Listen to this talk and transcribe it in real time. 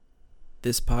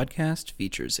This podcast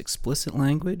features explicit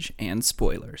language and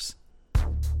spoilers.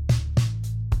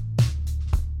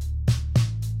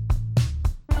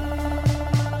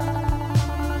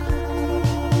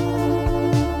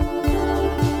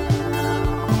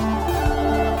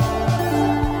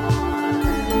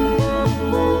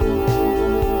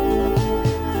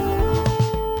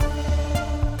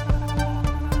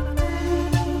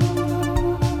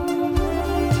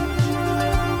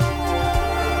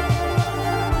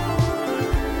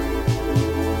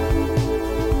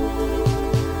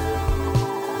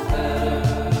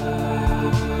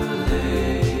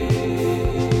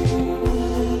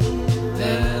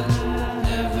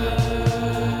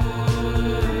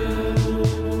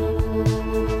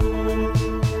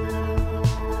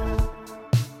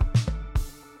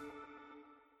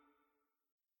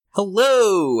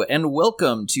 Hello, and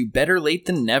welcome to Better Late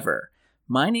Than Never.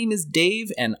 My name is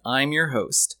Dave, and I'm your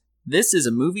host. This is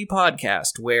a movie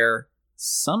podcast where,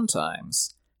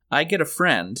 sometimes, I get a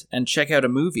friend and check out a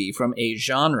movie from a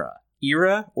genre,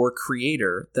 era, or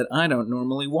creator that I don't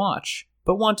normally watch,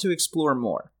 but want to explore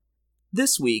more.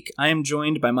 This week, I am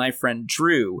joined by my friend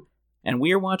Drew, and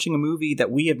we are watching a movie that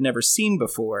we have never seen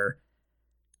before,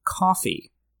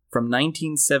 Coffee, from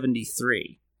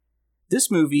 1973. This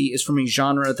movie is from a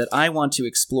genre that I want to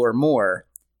explore more,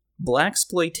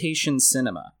 blaxploitation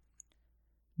cinema.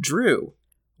 Drew,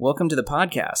 welcome to the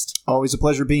podcast. Always a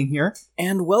pleasure being here.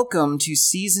 And welcome to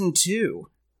Season 2.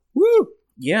 Woo!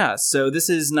 Yeah, so this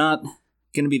is not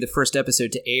going to be the first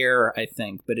episode to air, I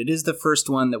think, but it is the first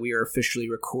one that we are officially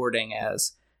recording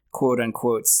as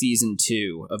quote-unquote Season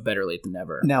 2 of Better Late Than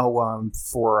Never. Now,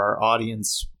 for our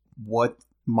audience, what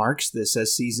marks this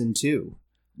as Season 2?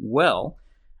 Well,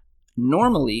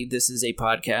 normally, this is a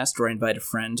podcast where I invite a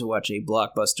friend to watch a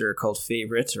blockbuster cult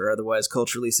favorite or otherwise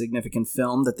culturally significant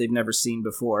film that they've never seen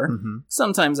before. Mm-hmm.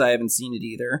 Sometimes I haven't seen it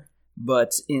either,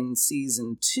 but in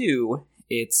Season 2,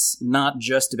 it's not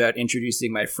just about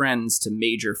introducing my friends to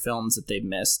major films that they've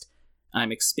missed.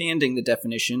 I'm expanding the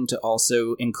definition to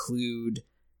also include,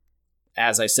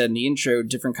 as I said in the intro,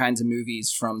 different kinds of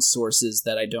movies from sources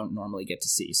that I don't normally get to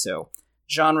see. So,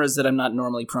 genres that I'm not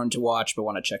normally prone to watch but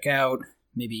want to check out.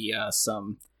 Maybe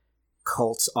some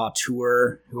cult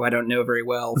auteur who I don't know very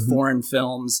well, Mm-hmm. foreign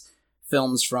films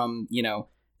from,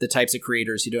 the types of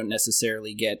creators who don't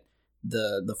necessarily get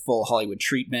the full Hollywood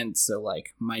treatment, so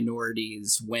like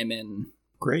minorities, women.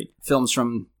 Great. Films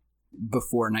from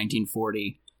before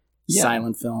 1940, Yeah.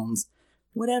 silent films,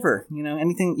 whatever,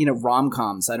 anything,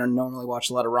 rom-coms. I don't normally watch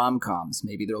a lot of rom-coms.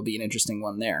 Maybe there'll be an interesting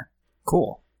one there.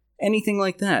 Cool. Anything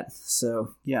like that.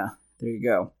 So, yeah, there you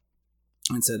go.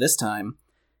 And so this time,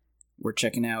 we're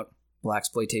checking out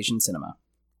blaxploitation cinema.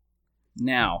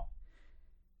 Now,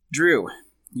 Drew,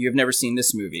 you have never seen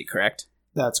this movie, correct?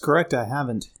 That's correct, I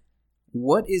haven't.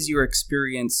 What is your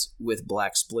experience with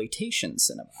blaxploitation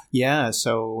cinema? Yeah,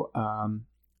 so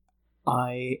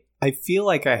I feel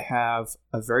like I have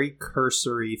a very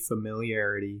cursory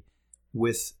familiarity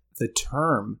with the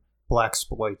term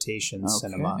blaxploitation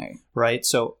cinema, right?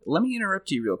 So let me interrupt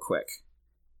you real quick.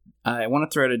 I want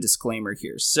to throw out a disclaimer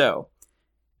here. So,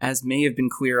 as may have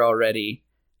been clear already,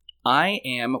 I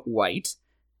am white.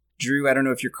 Drew, I don't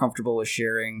know if you're comfortable with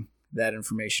sharing that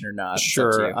information or not.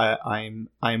 Sure,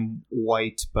 I'm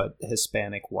white, but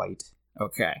Hispanic white.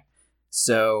 Okay.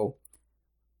 So,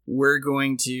 we're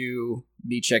going to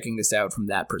be checking this out from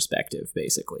that perspective,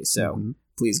 basically. So,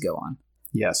 Please go on.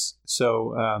 Yes.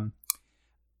 So,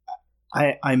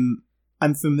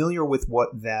 I'm familiar with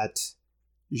what that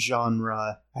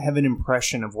genre, I have an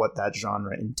impression of what that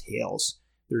genre entails.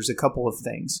 There's a couple of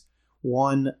things.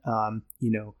 One,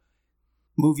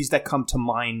 movies that come to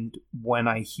mind when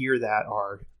I hear that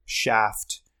are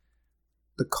Shaft,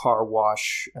 the car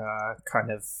wash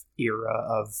kind of era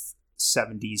of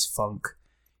 70s funk.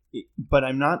 But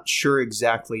I'm not sure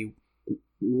exactly,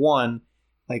 one,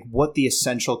 like what the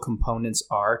essential components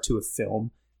are to a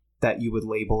film that you would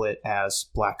label it as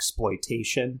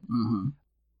blaxploitation. Mm-hmm.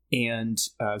 And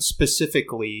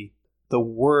specifically, the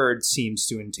word seems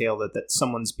to entail that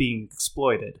someone's being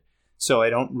exploited. So I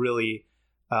don't really,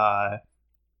 I'm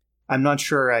not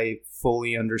sure I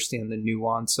fully understand the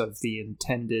nuance of the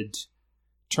intended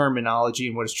terminology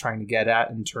and what it's trying to get at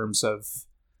in terms of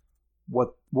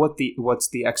what's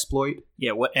the exploit.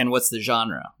 Yeah, what's the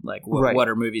genre? Like, Right. What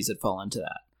are movies that fall into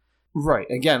that?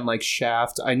 Right. Again, like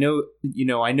Shaft, I know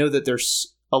that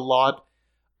there's a lot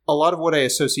of what I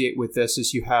associate with this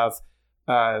is you have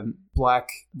black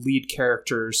lead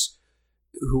characters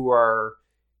who are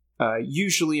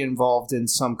usually involved in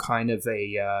some kind of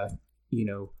a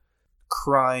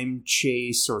crime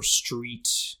chase or street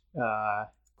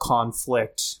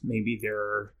conflict. Maybe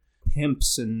they're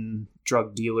pimps and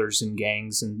drug dealers and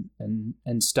gangs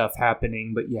and stuff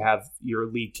happening, but you have your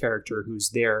lead character who's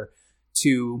there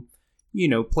to,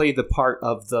 play the part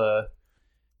of the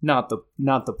not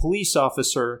the police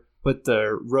officer, but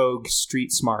the rogue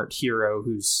street smart hero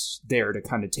who's there to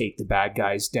kind of take the bad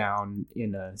guys down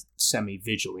in a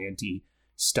semi-vigilante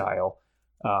style.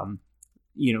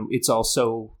 It's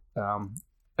also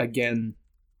again,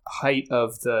 height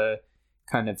of the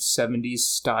kind of 70s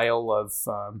style of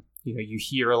you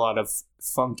hear a lot of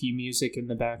funky music in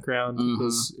the background.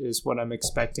 is what I'm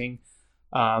expecting.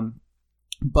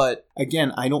 But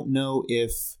again, I don't know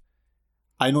if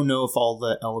all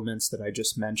the elements that I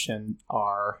just mentioned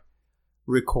are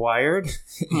required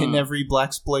in every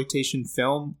blaxploitation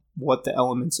film. What the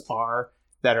elements are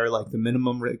that are like the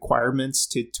minimum requirements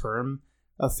to term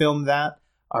a film that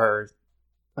are,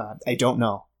 I don't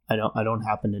know. I don't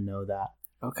happen to know that.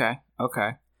 Okay.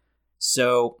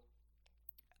 So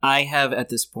I have at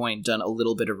this point done a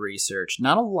little bit of research,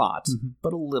 not a lot,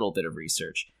 but a little bit of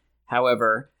research.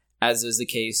 However, as is the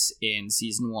case in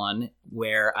season 1,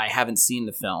 where I haven't seen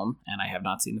the film, and I have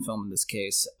not seen the film in this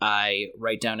case, I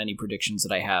write down any predictions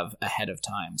that I have ahead of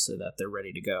time so that they're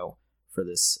ready to go for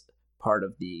this part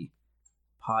of the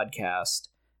podcast.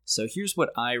 So here's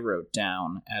what I wrote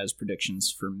down as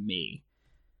predictions for me.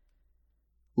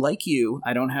 Like you,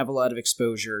 I don't have a lot of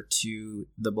exposure to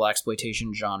the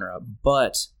blaxploitation genre,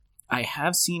 but I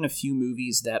have seen a few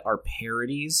movies that are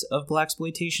parodies of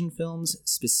blaxploitation films.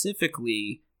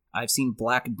 Specifically, I've seen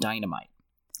Black Dynamite.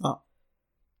 Oh.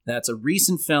 That's a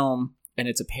recent film, and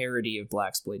it's a parody of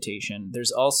blaxploitation.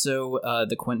 There's also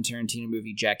the Quentin Tarantino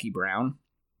movie Jackie Brown,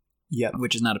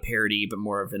 which is not a parody, but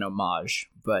more of an homage.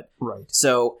 But right.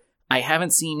 So I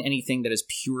haven't seen anything that is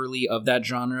purely of that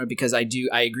genre, because I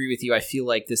agree with you. I feel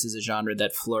like this is a genre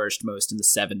that flourished most in the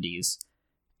 70s.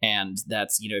 And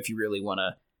that's, if you really want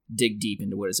to dig deep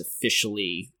into what is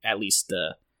officially, at least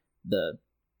the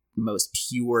most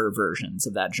pure versions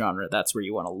of that genre, that's where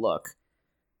you want to look.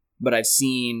 But I've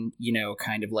seen,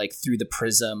 kind of like through the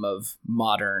prism of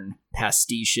modern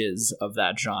pastiches of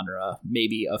that genre,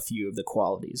 maybe a few of the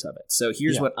qualities of it. So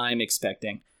here's what I'm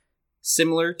expecting.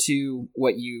 Similar to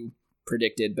what you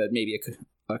predicted, but maybe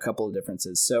a couple of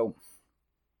differences. So,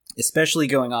 especially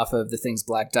going off of the things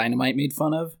Black Dynamite made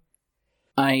fun of,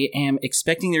 I am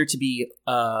expecting there to be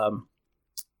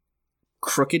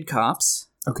crooked cops.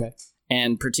 Okay.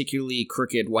 And particularly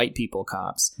crooked white people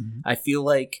cops. Mm-hmm. I feel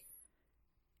like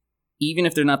even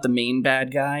if they're not the main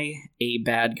bad guy, a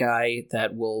bad guy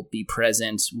that will be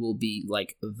present will be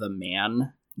like the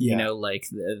man, like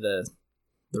the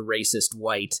racist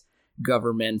white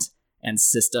government and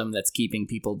system that's keeping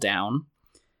people down.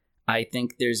 I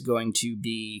think there's going to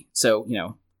be,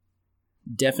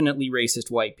 definitely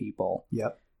racist white people.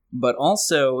 Yep. But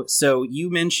also, so you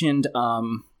mentioned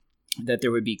that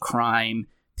there would be crime,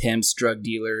 pimps, drug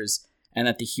dealers, and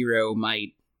that the hero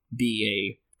might be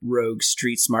a rogue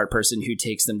street smart person who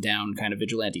takes them down kind of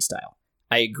vigilante style.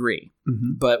 I agree.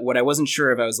 Mm-hmm. But what I wasn't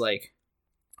sure of, I was like,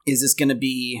 is this going to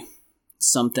be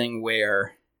something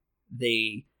where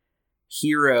the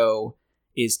hero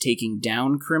is taking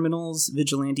down criminals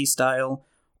vigilante style,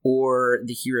 or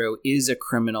the hero is a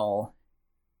criminal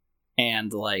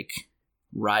and like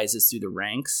rises through the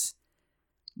ranks?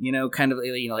 Kind of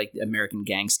like American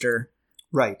Gangster.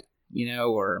 Right.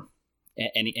 Or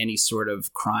any sort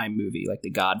of crime movie like The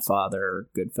Godfather or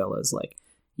Goodfellas,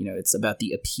 it's about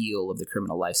the appeal of the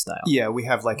criminal lifestyle. Yeah, we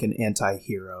have like an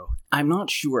anti-hero. I'm not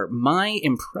sure. My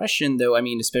impression, though,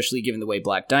 especially given the way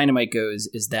Black Dynamite goes,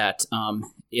 is that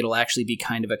it'll actually be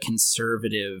kind of a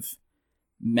conservative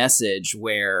message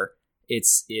where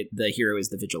the hero is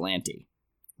the vigilante.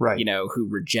 Right. Who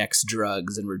rejects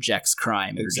drugs and rejects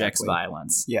crime and rejects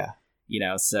violence. Yeah.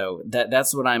 So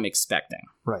that's what I'm expecting.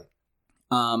 Right.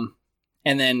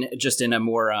 And then just in a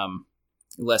more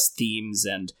less themes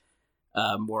and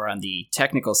more on the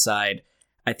technical side,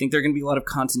 I think there are going to be a lot of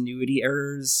continuity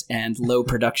errors and low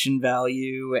production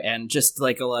value and just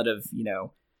like a lot of,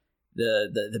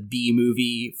 the B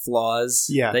movie flaws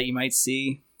that you might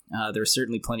see. There are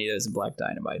certainly plenty of those in Black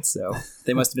Dynamite, so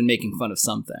they must have been making fun of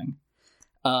something.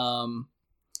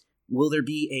 Will there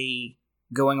be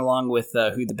going along with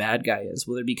who the bad guy is,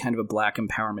 will there be kind of a black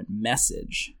empowerment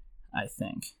message, I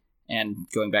think? And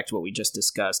going back to what we just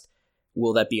discussed,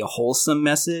 will that be a wholesome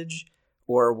message,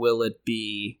 or will it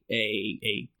be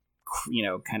a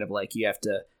kind of like you have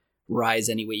to rise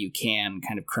any way you can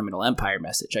kind of criminal empire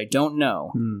message? I don't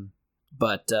know,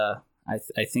 but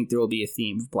I think there will be a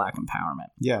theme of black empowerment.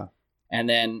 Yeah. And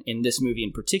then in this movie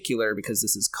in particular, because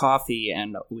this is Coffee,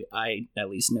 and I at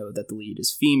least know that the lead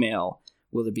is female,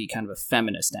 will there be kind of a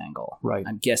feminist angle? Right.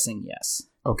 I'm guessing yes.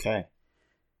 Okay.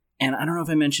 And I don't know if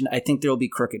I mentioned, I think there will be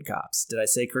crooked cops. Did I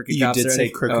say crooked You cops did already? say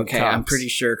crooked okay, cops. I'm pretty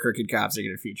sure crooked cops are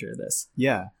going to feature this.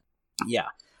 Yeah. Yeah.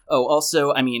 Oh,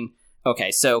 also, I mean,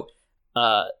 okay, so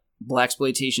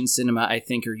blaxploitation cinema, I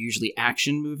think, are usually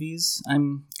action movies,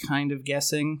 I'm kind of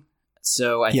guessing.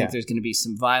 So I think there's going to be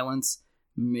some violence,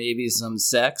 maybe some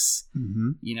sex.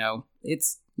 Mm-hmm. You know,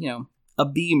 it's, a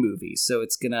B movie, so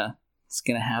it's gonna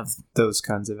have those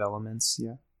kinds of elements.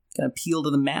 Yeah. Gonna appeal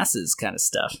to the masses kind of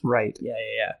stuff. Right.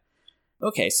 Yeah.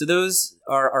 Okay, so those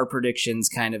are our predictions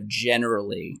kind of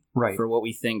generally for what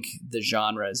we think the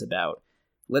genre is about.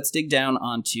 Let's dig down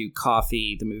onto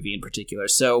Coffee, the movie in particular.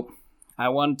 So I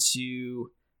want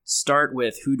to start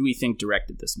with, who do we think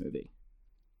directed this movie?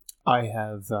 I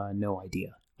have no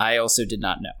idea. I also did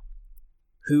not know.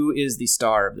 Who is the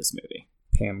star of this movie?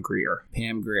 Pam Grier.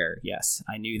 Pam Grier, yes,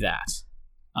 I knew that.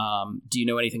 Do you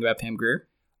know anything about Pam Grier?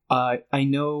 I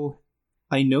know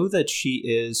that she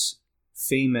is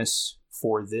famous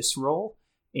for this role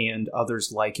and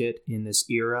others like it in this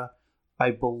era.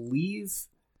 I believe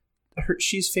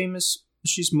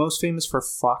she's most famous for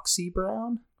Foxy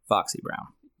Brown. Foxy Brown.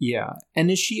 Yeah. And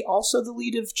is she also the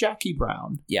lead of Jackie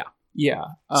Brown? Yeah. Yeah.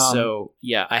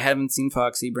 I haven't seen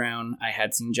Foxy Brown. I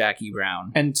had seen Jackie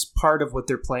Brown. And part of what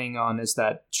they're playing on is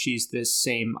that she's this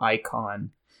same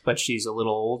icon, but she's a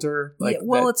little older.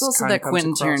 It's also that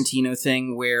Quentin Tarantino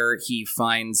thing where he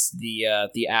finds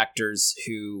the actors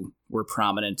who were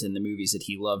prominent in the movies that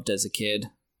he loved as a kid.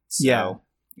 So,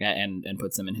 and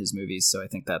puts them in his movies. So I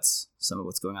think that's some of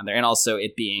what's going on there. And also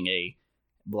it being a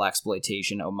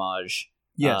blaxploitation homage.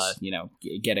 Yes.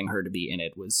 Getting her to be in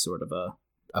it was sort of a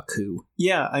coup.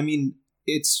 Yeah, I mean,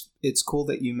 it's cool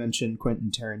that you mentioned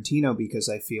Quentin Tarantino because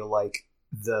I feel like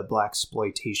the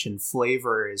blaxploitation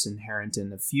flavor is inherent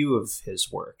in a few of his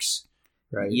works,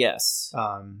 right? Yes.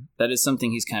 That is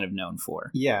something he's kind of known for.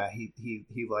 Yeah,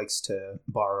 he likes to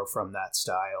borrow from that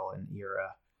style and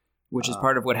era. Which is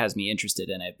part of what has me interested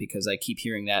in it, because I keep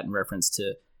hearing that in reference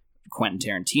to Quentin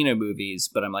Tarantino movies,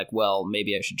 but I'm like, well,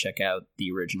 maybe I should check out the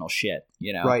original shit,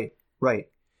 Right.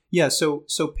 Yeah, so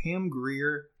Pam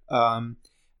Grier,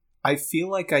 I feel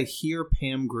like I hear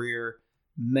Pam Grier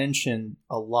mentioned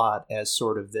a lot as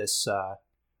sort of this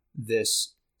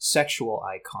sexual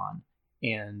icon,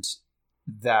 and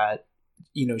that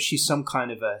she's some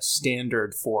kind of a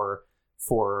standard for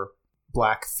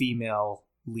Black female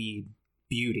lead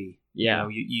beauty. Yeah,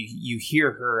 you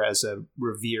hear her as a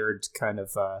revered kind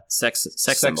of sex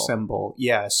symbol.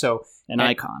 Yeah, so an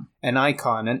icon, and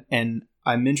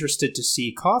I'm interested to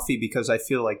see Coffee because I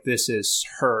feel like this is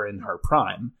her in her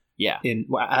prime. Yeah,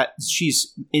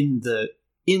 she's in the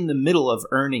middle of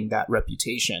earning that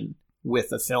reputation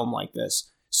with a film like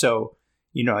this. So,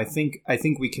 I think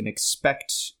we can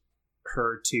expect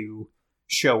her to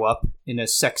show up in a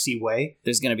sexy way.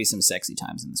 There's going to be some sexy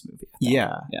times in this movie.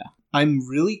 Yeah. Yeah. I'm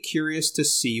really curious to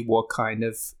see what kind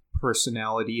of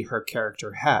personality her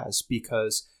character has,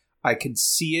 because I could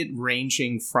see it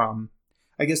ranging from,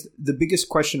 I guess the biggest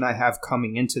question I have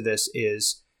coming into this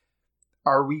is,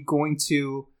 are we going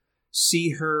to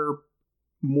see her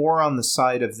more on the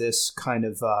side of this kind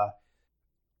of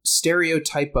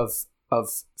stereotype of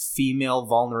female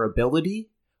vulnerability,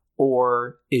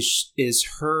 or is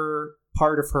her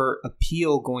part of her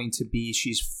appeal going to be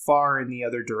she's far in the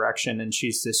other direction and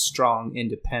she's this strong,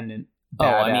 independent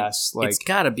badass? It's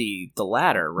got to be the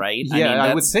latter, right? Yeah,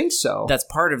 I would think so. That's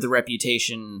part of the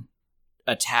reputation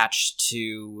attached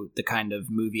to the kind of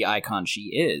movie icon she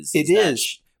is. It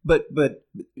is, but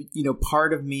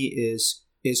part of me is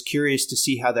curious to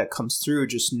see how that comes through,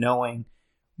 just knowing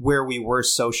where we were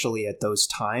socially at those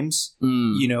times.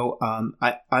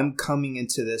 I'm coming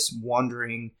into this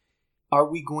wondering, are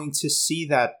we going to see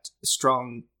that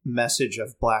strong message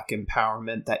of Black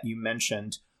empowerment that you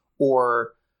mentioned,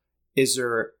 or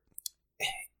are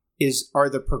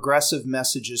the progressive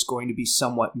messages going to be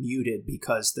somewhat muted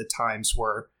because the times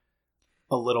were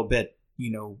a little bit,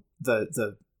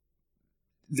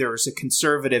 there's a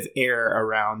conservative air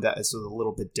around that is a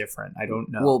little bit different. I don't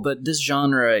know. Well, but this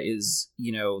genre is,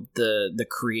 the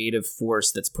creative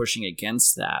force that's pushing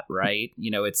against that, right?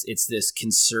 It's this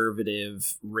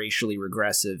conservative, racially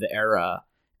regressive era,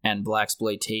 and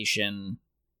blaxploitation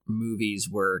movies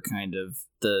were kind of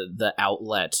the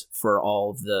outlet for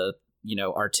all the,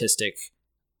 artistic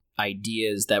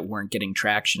ideas that weren't getting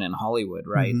traction in Hollywood,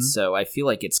 right? Mm-hmm. So I feel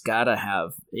like it's gotta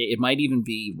have, it might even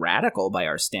be radical by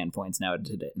our standpoints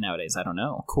nowadays. I don't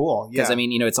know. Cool. Yeah.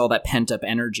 Because it's all that pent up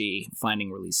energy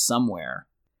finding release somewhere.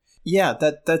 Yeah,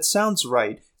 that sounds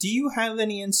right. Do you have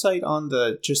any insight on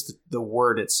the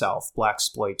word itself,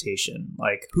 blaxploitation?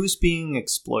 Like, who's being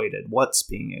exploited? What's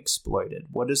being exploited?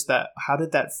 What is that? How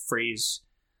did that phrase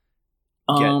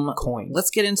get coined? Let's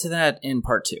get into that in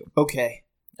part 2. Okay.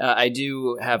 I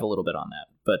do have a little bit on that,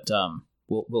 but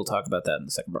we'll talk about that in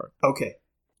the second part. Okay.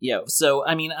 Yeah. So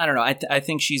I mean, I don't know. I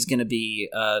think she's going to be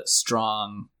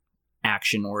strong,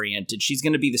 action oriented. She's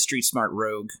going to be the street smart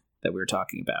rogue that we were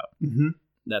talking about. Mm-hmm.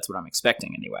 That's what I'm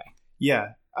expecting, anyway.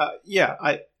 Yeah.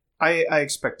 I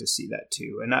expect to see that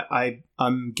too, and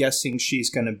I'm guessing she's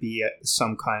going to be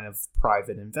some kind of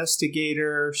private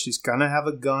investigator. She's going to have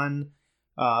a gun,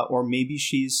 or maybe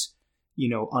she's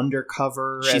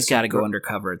undercover. She's got to go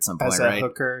undercover at some point, as right? a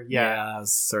hooker. Yeah, I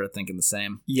was sort of thinking the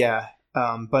same. Yeah,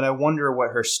 but I wonder what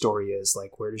her story is.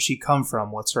 Like, where does she come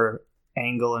from? What's her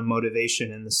angle and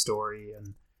motivation in the story?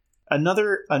 And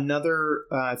another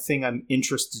thing I'm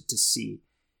interested to see.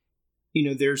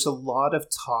 There's a lot of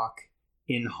talk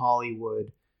in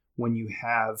Hollywood when you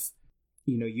have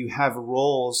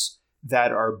roles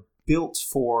that are built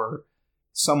for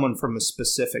someone from a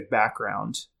specific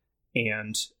background,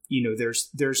 and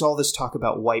there's all this talk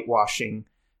about whitewashing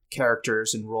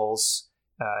characters and roles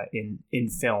in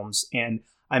films, and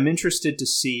I'm interested to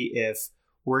see if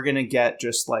we're gonna get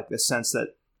just like the sense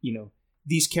that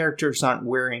these characters aren't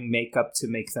wearing makeup to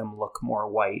make them look more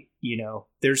white. Do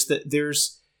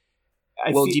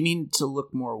you mean to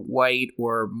look more white,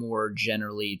 or more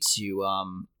generally to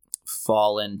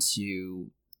fall into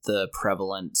the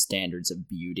prevalent standards of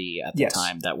beauty at the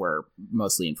time that were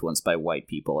mostly influenced by white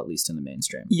people, at least in the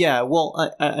mainstream? Yeah,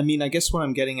 well, I mean, I guess what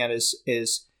I'm getting at is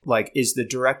the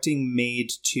directing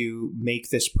made to make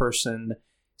this person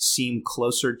seem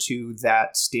closer to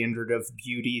that standard of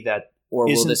beauty that Or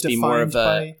will this be more of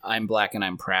by... I'm black and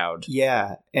I'm proud?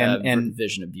 Yeah, and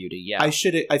vision of beauty. Yeah,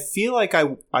 I feel like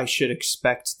I should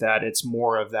expect that it's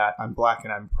more of that I'm black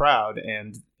and I'm proud,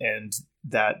 and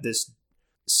that this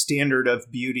standard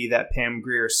of beauty that Pam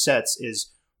Grier sets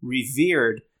is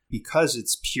revered because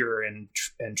it's pure and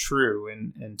true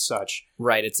and such.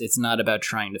 Right. It's not about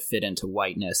trying to fit into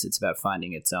whiteness. It's about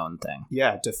finding its own thing.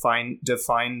 Yeah,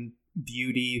 define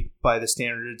beauty by the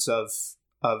standards of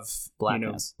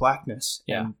blackness.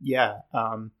 Yeah.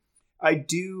 And I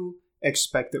do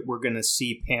expect that we're going to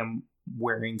see Pam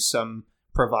wearing some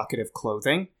provocative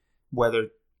clothing, whether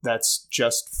that's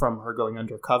just from her going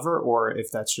undercover or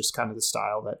if that's just kind of the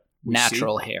style that we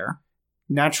Natural see.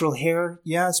 Natural hair.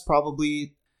 Yeah, it's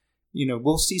probably,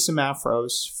 we'll see some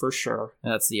afros for sure.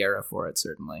 That's the era for it,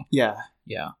 certainly. Yeah.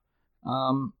 Yeah.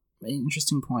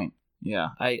 Interesting point. Yeah,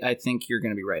 I think you're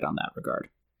going to be right on that regard.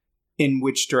 In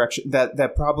which direction?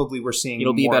 That probably we're seeing.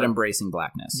 It'll be about embracing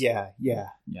blackness. Yeah.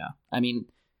 I mean,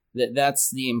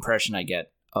 that's the impression I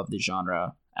get of the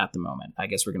genre at the moment. I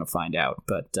guess we're going to find out,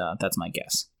 but that's my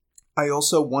guess. I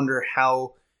also wonder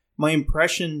how my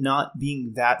impression, not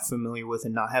being that familiar with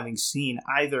and not having seen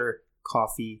either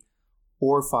Coffee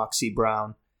or Foxy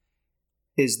Brown,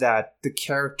 is that the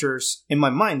characters in my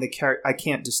mind, I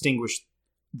can't distinguish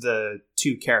the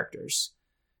two characters.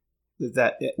 We're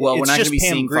not going to be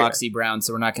seeing Grier. Foxy Brown,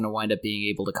 so we're not going to wind up being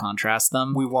able to contrast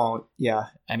them. We won't. Yeah.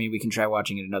 I mean, we can try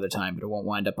watching it another time, but it won't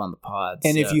wind up on the pod.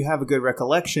 And if you have a good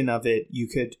recollection of it, you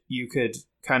could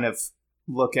kind of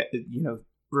look at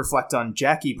reflect on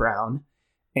Jackie Brown,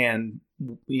 and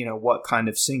what kind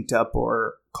of synced up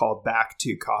or called back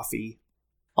to Coffee.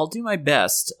 I'll do my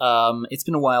best. It's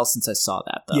been a while since I saw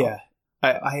that, though. Yeah.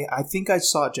 I think I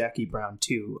saw Jackie Brown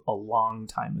too a long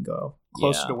time ago,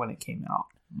 closer to when it came out.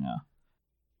 Yeah.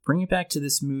 Bring it back to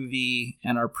this movie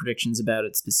and our predictions about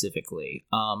it specifically.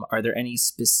 Are there any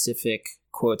specific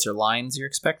quotes or lines you're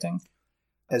expecting?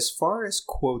 As far as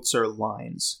quotes or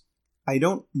lines, I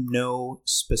don't know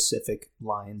specific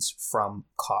lines from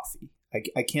Coffee.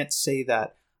 I can't say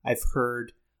that I've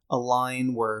heard a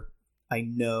line where I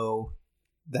know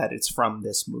that it's from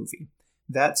this movie.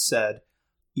 That said,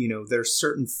 there's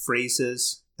certain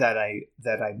phrases that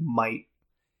I might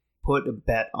put a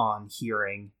bet on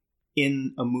hearing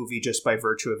in a movie just by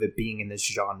virtue of it being in this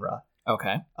genre.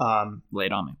 Okay. Lay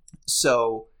it on me.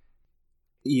 So,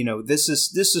 this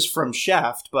is from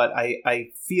Shaft, but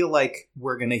I feel like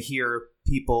we're going to hear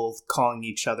people calling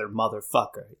each other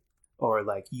motherfucker or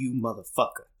like you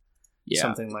motherfucker. Yeah.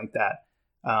 Something like that.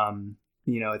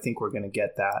 I think we're going to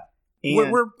get that.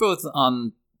 And we're both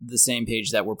on the same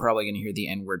page that we're probably going to hear the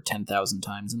N-word 10,000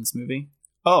 times in this movie.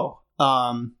 Oh,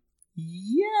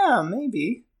 yeah,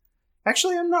 maybe.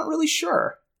 Actually, I'm not really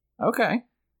sure. Okay.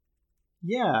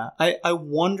 Yeah, I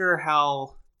wonder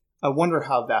how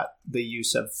that the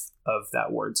use of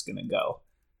that word's going to go.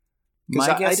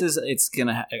 My guess is it's going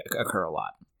to occur a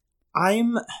lot.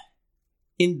 I'm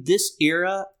in this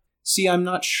era. See, I'm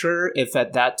not sure if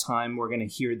at that time we're going to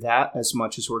hear that as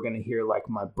much as we're going to hear like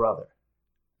My Brother.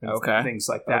 Okay. Things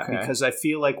like that. Okay. Because I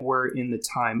feel like we're in the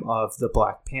time of the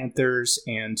Black Panthers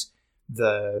and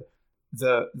the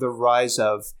rise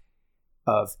of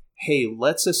hey,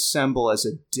 let's assemble as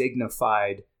a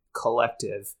dignified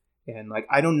collective. And like,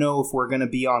 I don't know if we're going to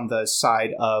be on the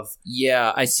side of...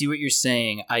 Yeah, I see what you're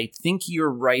saying. I think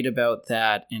you're right about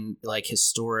that, and like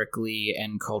historically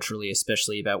and culturally,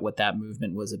 especially about what that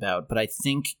movement was about. But I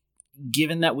think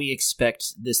given that we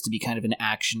expect this to be kind of an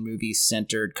action movie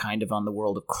centered kind of on the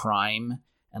world of crime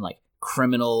and like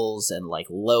criminals and like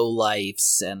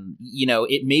lowlifes, and you know,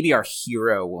 it maybe our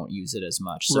hero won't use it as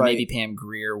much. So maybe Pam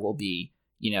Grier will be,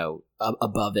 you know,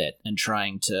 above it and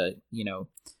trying to, you know,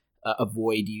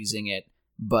 avoid using it.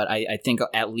 But I think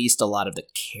at least a lot of the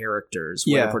characters,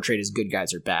 whether portrayed as good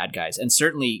guys or bad guys, and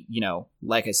certainly, you know,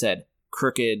 like I said,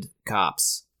 crooked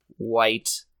cops,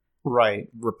 white,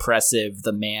 repressive,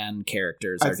 the man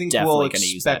characters are definitely going to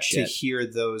use that shit. I think we'll expect to hear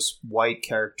those white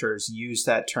characters use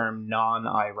that term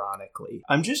non-ironically.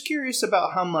 I'm just curious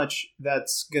about how much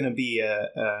that's going to be a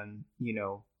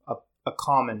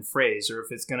common phrase, or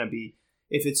if it's going to be,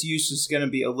 if its use is going to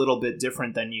be a little bit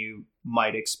different than you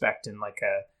might expect in like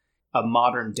a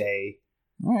modern day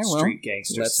street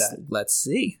gangster set. Let's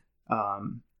see.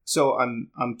 So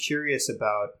I'm curious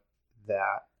about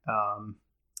that.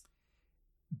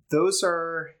 Those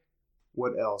are,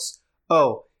 what else?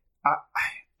 Oh,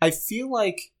 I feel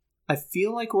like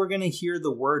we're gonna hear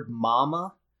the word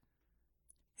mama.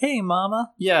 Hey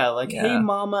mama. Yeah, like hey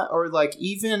mama, or like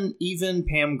even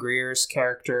Pam Grier's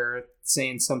character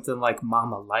saying something like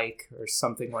mama like or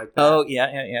something like that. Oh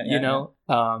yeah. You know,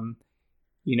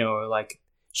 or like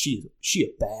she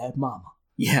a bad mama.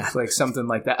 Yeah, like something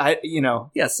like that. I think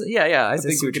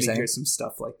we're gonna hear some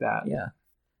stuff like that. Yeah.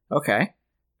 Okay.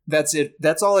 That's it.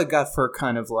 That's all I got for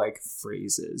kind of like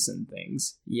phrases and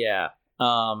things. Yeah.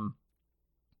 I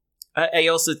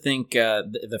also think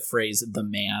the phrase "the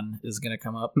man" is going to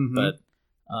come up, but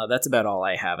that's about all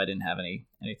I have. I didn't have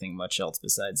anything much else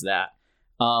besides that.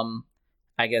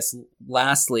 I guess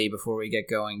lastly, before we get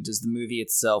going, does the movie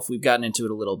itself, we've gotten into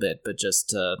it a little bit, but just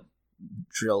to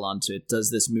drill onto it,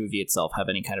 does this movie itself have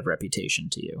any kind of reputation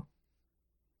to you?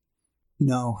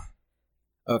 No.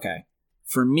 Okay.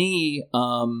 For me,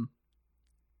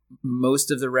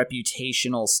 most of the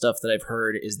reputational stuff that I've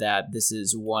heard is that this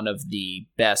is one of the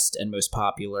best and most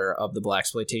popular of the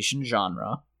blaxploitation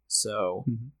genre. So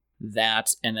that,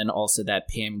 and then also that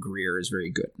Pam Grier is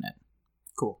very good in it.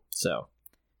 Cool. So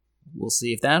we'll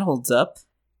see if that holds up.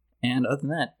 And other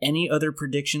than that, any other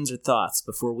predictions or thoughts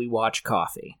before we watch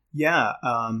Coffee? Yeah,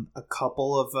 a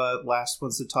couple of last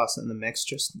ones to toss in the mix.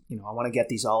 Just, you know, I want to get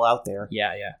these all out there.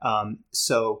 Yeah.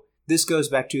 So this goes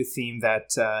back to a theme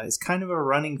that is kind of a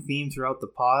running theme throughout the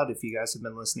pod. If you guys have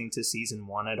been listening to season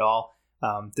 1 at all,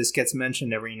 this gets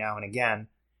mentioned every now and again.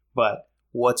 But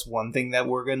what's one thing that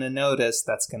we're going to notice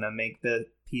that's going to make the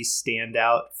piece stand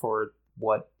out for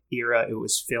what era it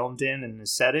was filmed in and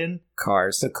is set in?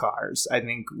 Cars. The cars. I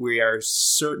think we are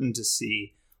certain to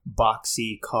see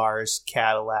boxy cars,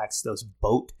 Cadillacs, those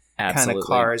boat kind of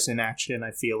cars in action.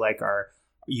 I feel like are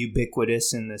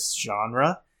ubiquitous in this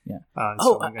genre. Yeah.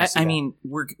 I mean,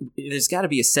 there's got to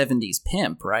be a 70s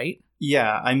pimp, right?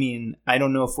 Yeah. I mean, I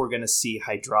don't know if we're going to see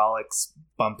hydraulics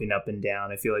bumping up and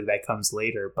down. I feel like that comes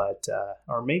later, but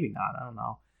or maybe not. I don't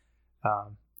know.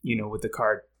 You know, with the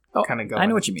car kind of going. I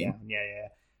know what you mean. Down. Yeah.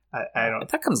 I don't.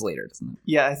 That comes later, doesn't it?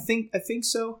 Yeah, I think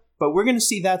so. But we're going to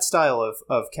see that style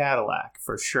of Cadillac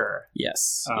for sure.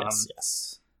 Yes.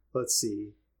 Yes. Let's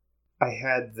see. I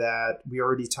had that. We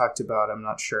already talked about. I'm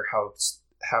not sure how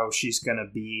she's going to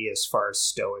be as far as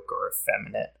stoic or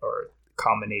effeminate, or a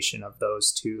combination of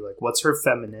those two. Like, what's her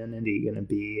femininity going to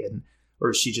be,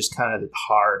 or is she just kind of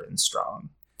hard and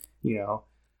strong? You know,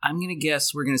 I'm going to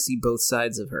guess we're going to see both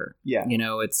sides of her. Yeah. You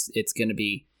know, it's going to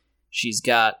be, she's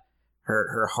got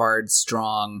her hard,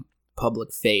 strong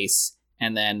public face,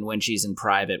 and then when she's in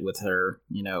private with her,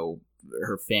 you know,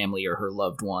 her family or her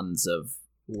loved ones of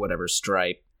whatever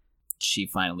stripe, she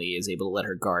finally is able to let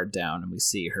her guard down, and we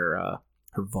see her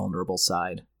vulnerable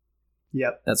side.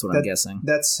 Yep. That's what I'm guessing.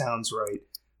 That sounds right.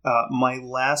 My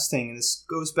last thing, and this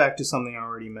goes back to something I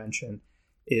already mentioned,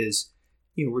 is,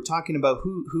 you know, we're talking about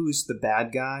who's the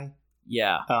bad guy.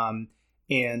 Yeah.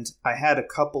 And I had a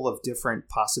couple of different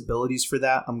possibilities for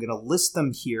that. I'm going to list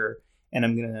them here, and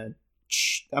I'm going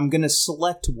to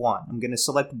select one. I'm going to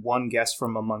select one guess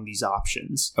from among these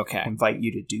options. Okay. I invite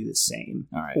you to do the same.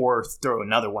 All right. Or throw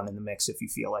another one in the mix if you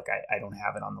feel like I don't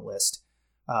have it on the list.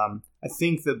 I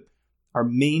think our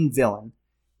main villain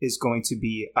is going to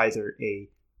be either a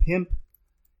pimp,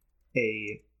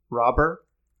 a robber,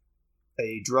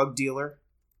 a drug dealer,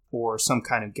 or some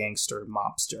kind of gangster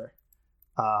mobster.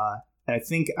 And I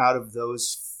think out of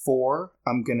those four,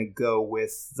 I'm going to go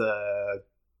with the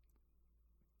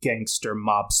gangster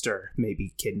mobster,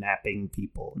 maybe kidnapping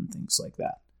people and things like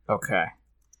that. Okay.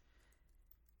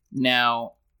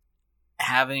 Now,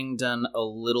 having done a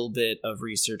little bit of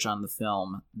research on the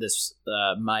film, this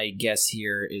my guess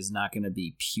here is not going to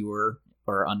be pure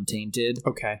or untainted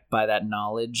by that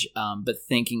knowledge. But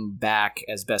thinking back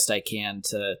as best I can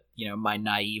to, my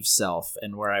naive self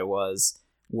and where I was,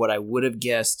 what I would have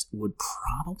guessed would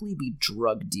probably be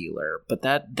drug dealer. But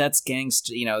that's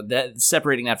gangster, that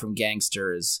separating that from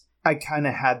gangster is... I kind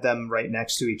of had them right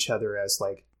next to each other as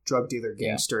like drug dealer,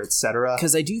 gangster, etc.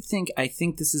 Because I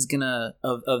think this is gonna,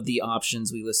 of the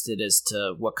options we listed as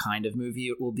to what kind of movie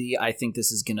it will be, I think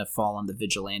this is gonna fall on the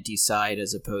vigilante side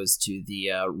as opposed to the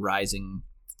rising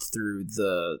through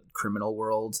the criminal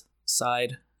world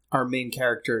side. Our main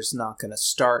character is not gonna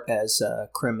start as a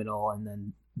criminal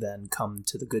and then come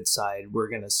to the good side. We're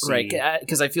gonna see, right?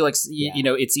 Because I feel like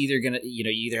it's either gonna you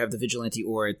either have the vigilante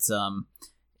or it's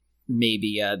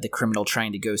maybe the criminal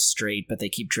trying to go straight, but they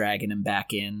keep dragging him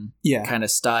back in, kind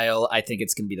of style. I think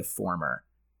it's going to be the former.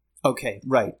 Okay,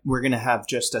 right. We're going to have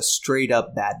just a straight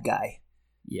up bad guy.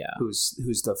 Yeah.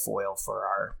 Who's the foil for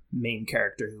our main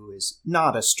character, who is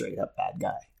not a straight up bad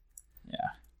guy. Yeah.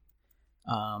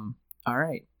 All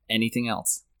right. Anything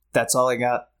else? That's all I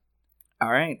got.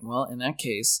 All right. Well, in that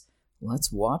case, let's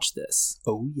watch this.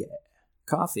 Oh, yeah.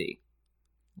 Coffee.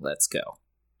 Let's go.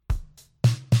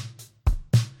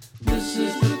 This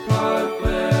is the part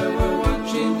where we're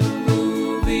watching the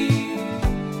movie,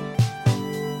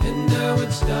 and now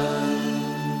it's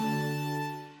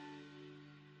done.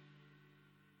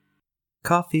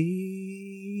 Coffee.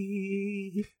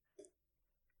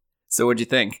 So what'd you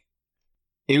think?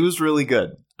 It was really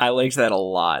good. I liked that a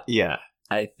lot. Yeah.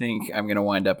 I think I'm going to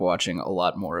wind up watching a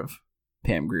lot more of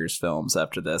Pam Grier's films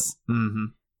after this. Mm-hmm.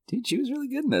 Dude, she was really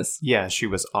good in this. Yeah, she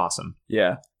was awesome.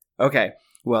 Yeah. Okay.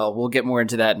 Well, we'll get more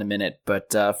into that in a minute,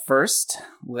 but first,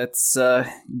 let's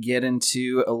get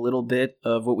into a little bit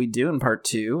of what we do in part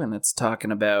 2, and that's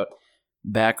talking about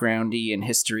backgroundy and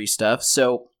history stuff.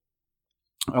 So,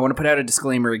 I want to put out a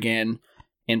disclaimer again,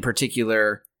 in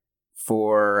particular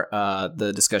for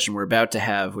the discussion we're about to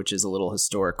have, which is a little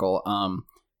historical.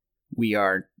 We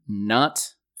are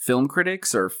not film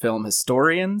critics or film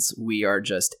historians. We are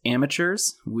just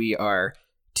amateurs. We are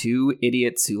two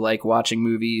idiots who like watching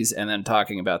movies and then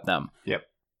talking about them. Yep.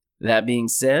 That being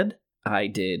said, I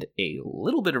did a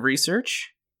little bit of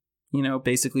research,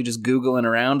 basically just Googling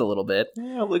around a little bit.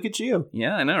 Yeah, look at you.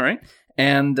 Yeah, I know, right?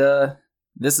 And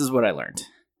this is what I learned.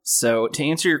 So to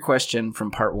answer your question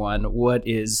from part 1, what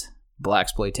is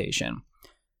blaxploitation?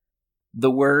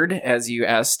 The word, as you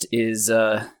asked, is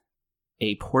a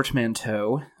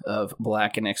portmanteau of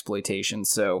black and exploitation.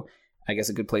 So I guess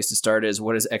a good place to start is,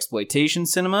 what is exploitation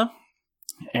cinema?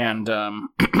 And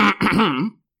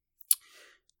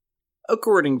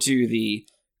according to the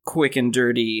quick and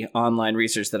dirty online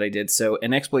research that I did, so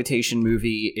an exploitation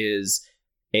movie is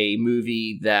a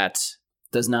movie that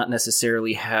does not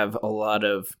necessarily have a lot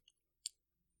of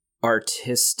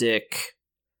artistic,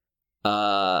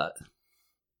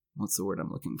 what's the word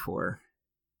I'm looking for?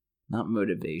 Not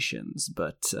motivations,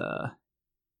 but...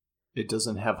 it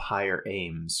doesn't have higher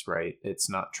aims, right? It's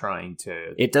not trying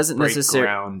to it doesn't break necessarily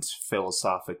ground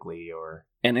philosophically or...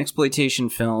 An exploitation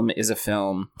film is a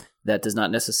film that does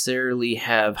not necessarily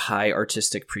have high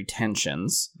artistic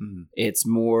pretensions. Mm. It's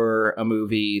more a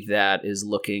movie that is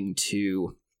looking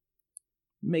to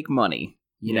make money,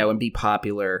 and be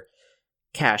popular,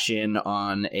 cash in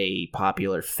on a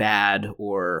popular fad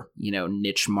or,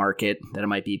 niche market that it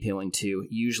might be appealing to.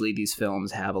 Usually these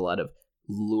films have a lot of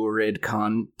lurid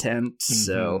content,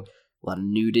 so a lot of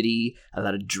nudity, a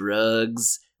lot of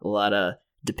drugs, a lot of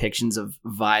depictions of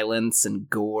violence and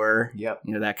gore,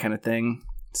 that kind of thing.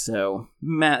 So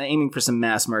aiming for some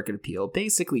mass market appeal,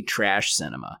 basically trash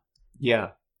cinema.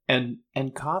 Yeah. And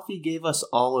Coffee gave us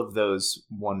all of those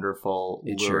wonderful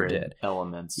lurid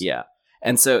elements. Yeah.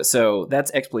 And so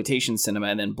that's exploitation cinema,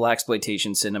 and then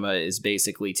blaxploitation cinema is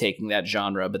basically taking that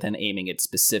genre but then aiming it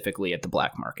specifically at the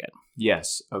black market.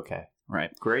 Yes. Okay.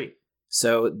 Right. Great.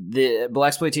 So the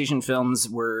blaxploitation films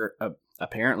were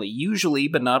apparently usually,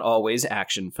 but not always,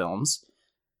 action films.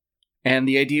 And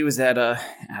the idea was that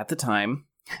at the time,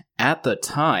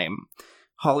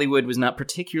 Hollywood was not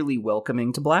particularly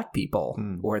welcoming to black people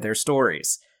or their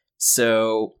stories.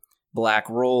 So black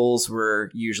roles were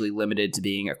usually limited to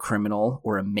being a criminal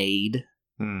or a maid,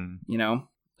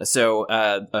 So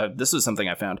this was something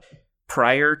I found.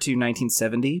 Prior to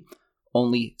 1970,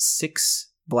 only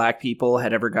 6 black people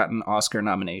had ever gotten Oscar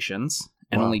nominations,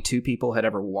 and Wow. only 2 people had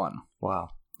ever won. Wow.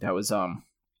 That was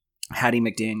Hattie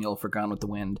McDaniel for Gone with the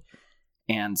Wind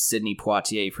and Sidney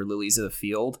Poitier for Lilies of the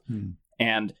Field.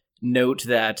 And note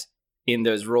that in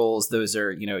those roles, those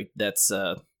are, that's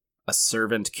a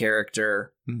servant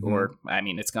character, Mhm. or, I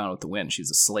mean, it's Gone with the Wind.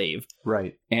 She's a slave.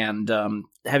 Right. And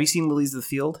have you seen Lilies of the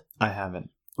Field? I haven't.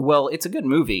 Well, it's a good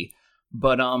movie,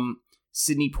 but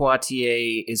Sidney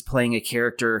Poitier is playing a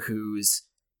character who's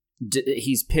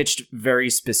he's pitched very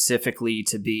specifically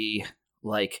to be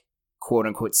like quote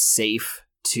unquote safe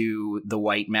to the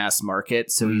white mass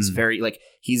market. So he's very like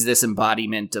he's this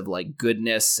embodiment of like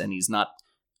goodness, and he's not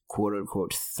quote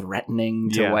unquote threatening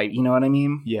to Yeah. white. You know what I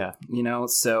mean? Yeah.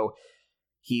 So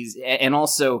he's and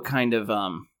also kind of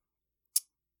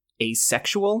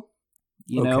asexual.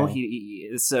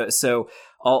 Okay. So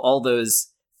all those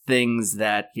things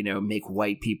that make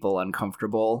white people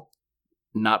uncomfortable,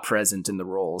 not present in the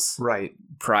roles Right.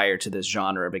 prior to this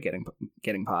genre but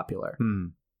getting popular.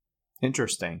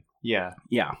 Interesting. Yeah.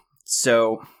 Yeah.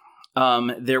 So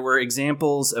there were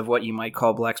examples of what you might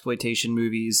call blaxploitation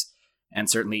movies, and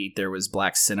certainly there was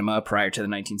black cinema prior to the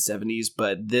 1970s,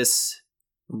 but this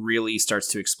really starts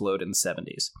to explode in the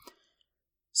 70s.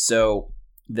 So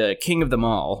the king of them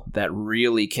all that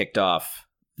really kicked off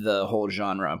the whole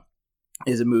genre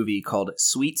is a movie called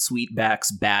Sweet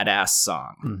Sweetback's Badass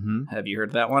Song. Mm-hmm. Have you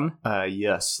heard that one?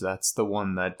 Yes, that's the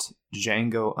one that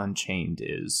Django Unchained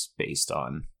is based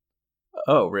on.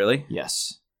 Oh, really?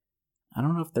 Yes. I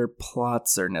don't know if their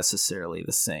plots are necessarily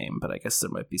the same, but I guess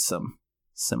there might be some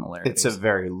similarities. It's a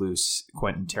very loose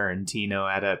Quentin Tarantino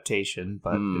adaptation,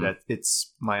 but Hmm.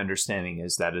 it's my understanding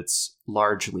is that it's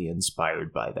largely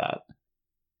inspired by that.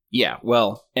 Yeah,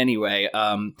 well, anyway,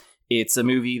 it's a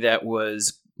movie that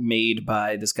was made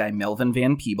by this guy Melvin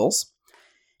Van Peebles,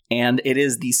 and it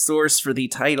is the source for the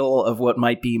title of what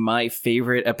might be my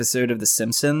favorite episode of The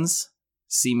Simpsons,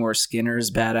 Seymour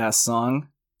Skinner's Badass Song.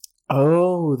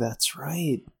 Oh, that's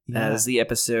right. That is the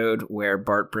episode where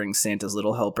Bart brings Santa's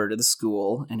little helper to the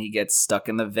school, and he gets stuck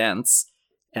in the vents,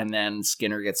 and then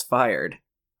Skinner gets fired.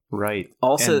 right.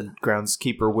 Also, And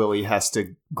groundskeeper Willie has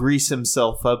to grease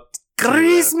himself up.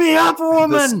 grease me up, This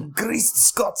woman! greased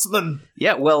Scotsman.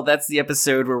 Yeah, well, that's the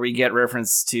episode where we get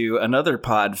reference to another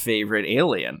pod favorite,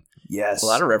 Alien. Yes. A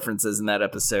lot of references in that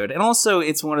episode. And also,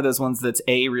 it's one of those ones that's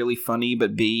A, really funny,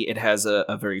 but B, it has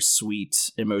a very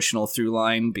sweet emotional through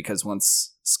line, because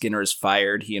once Skinner is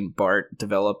fired, he and Bart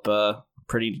develop a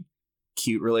pretty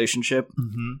cute relationship.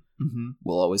 Mm-hmm. Mm-hmm.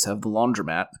 We'll always have the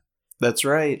laundromat. That's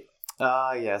right.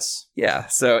 Yes. Yeah,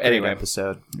 so Great anyway.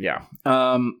 episode. Yeah.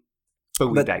 But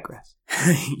we But- digress.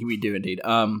 We do indeed.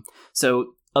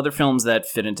 So other films that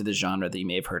fit into the genre that you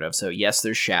may have heard of. So yes,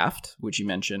 there's Shaft, which you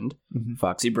mentioned. Mhm.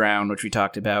 Foxy Brown, which we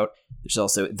talked about. There's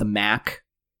also The Mac,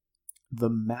 The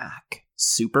Mac.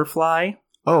 Superfly.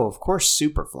 Oh, of course,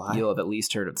 Superfly. You'll have at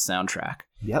least heard of the soundtrack.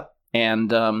 Yep. And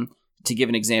to give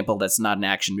an example that's not an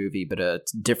action movie, but a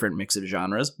different mix of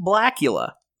genres,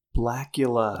 Blackula,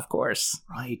 Blackula. of course.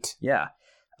 Right. Yeah.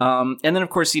 And then, of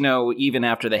course, even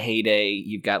after the heyday,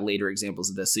 you've got later examples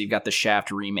of this. So you've got the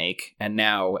Shaft remake, and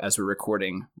now, as we're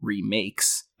recording,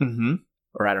 remakes. Mm-hmm.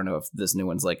 Or I don't know if this new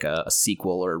one's like a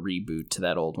sequel or a reboot to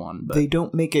that old one. But They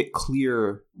don't make it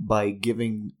clear by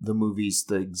giving the movies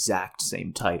the exact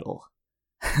same title.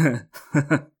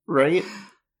 Right?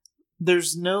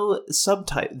 There's no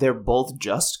subtitle. They're both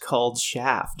just called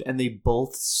Shaft, and they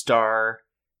both star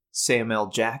Sam L.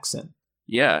 Jackson.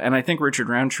 yeah, and I think Richard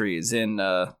Roundtree is in...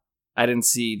 I didn't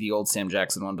see the old Sam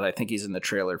Jackson one, but I think he's in the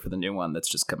trailer for the new one that's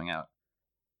just coming out.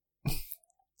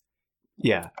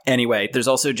 Yeah. Anyway, there's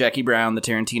also Jackie Brown, the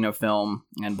Tarantino film,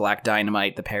 and Black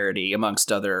Dynamite, the parody,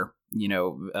 amongst other,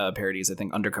 parodies. I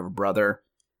think Undercover Brother,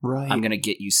 Right. I'm Gonna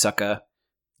Get You, Sucka.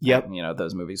 Yep.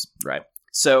 Those movies. Right.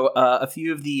 So a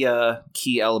few of the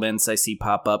key elements I see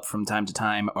pop up from time to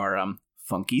time are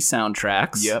funky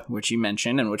soundtracks, Yep. which you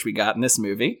mentioned and which we got in this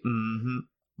movie. Mm-hmm.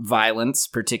 Violence,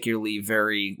 particularly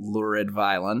very lurid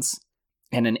violence,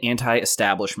 and an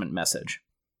anti-establishment message.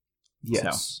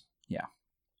 Yes.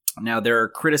 Now, there are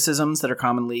criticisms that are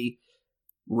commonly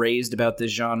raised about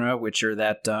this genre, which are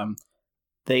that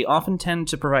they often tend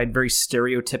to provide very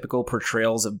stereotypical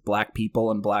portrayals of black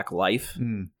people and black life.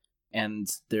 Mm. And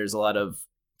there's a lot of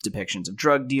depictions of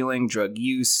drug dealing, drug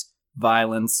use,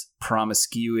 violence,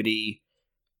 promiscuity.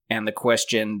 And the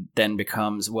question then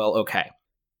becomes, well, okay,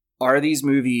 are these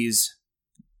movies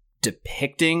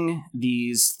depicting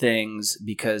these things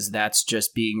because that's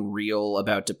just being real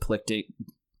about depicting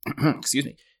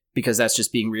because that's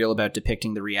just being real about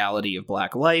depicting the reality of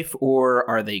Black life, or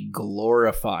are they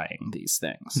glorifying these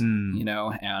things? You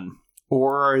know, and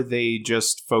or are they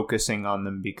just focusing on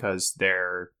them because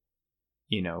they're,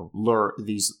 you know,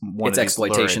 it's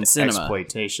exploitation cinema.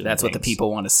 Exploitation. That's what the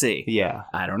people want to see. Yeah,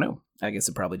 I don't know. I guess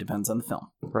it probably depends on the film.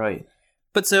 right.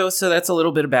 But so that's a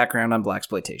little bit of background on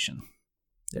blaxploitation.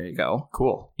 There you go.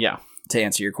 Cool. Yeah, to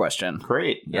answer your question.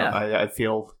 Great. Yeah. No, I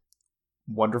feel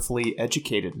wonderfully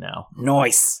educated now.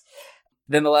 Nice.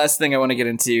 Then the last thing I want to get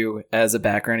into as a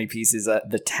backgroundy piece is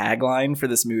the tagline for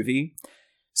this movie.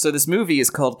 So this movie is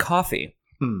called Coffee.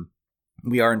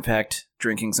 We are, in fact,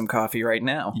 drinking some coffee right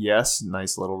now. Yes,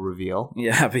 nice little reveal.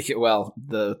 Yeah, because, well,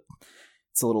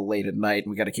 it's a little late at night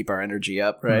and we got to keep our energy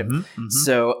up, right?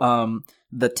 So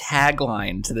the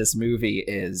tagline to this movie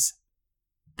is,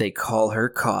 they call her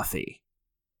Coffee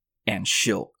and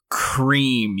she'll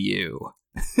cream you.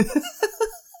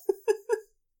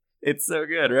 It's so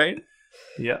good, right?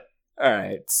 Yeah. All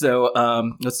right. So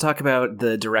let's talk about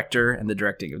the director and the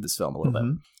directing of this film a little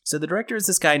bit. So the director is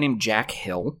this guy named Jack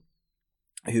Hill,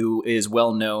 who is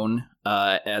well known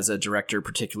as a director,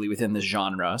 particularly within this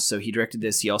genre. So he directed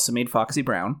this. He also made Foxy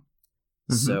Brown.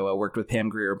 So worked with Pam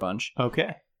Grier a bunch.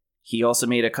 Okay. He also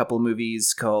made a couple of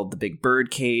movies called The Big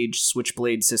Birdcage,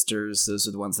 Switchblade Sisters. Those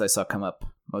are the ones that I saw come up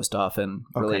most often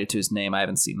related to his name. I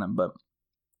haven't seen them, but...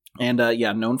 And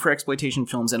known for exploitation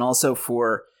films and also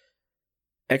for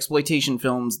exploitation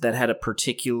films that had a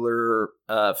particular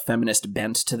feminist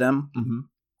bent to them,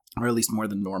 or at least more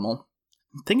than normal.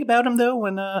 Thing about him, though,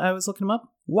 when I was looking him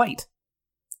up, white.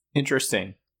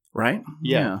 Interesting. Right?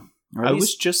 Yeah. Or at I least-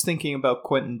 was just thinking about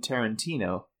Quentin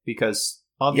Tarantino because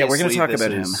obviously we're going to talk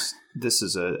about him. This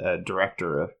is a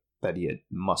director that he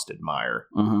must admire.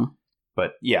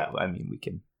 But yeah, I mean, we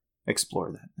can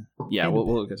explore that. Yeah, we'll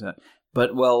look at that.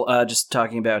 But, just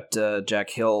talking about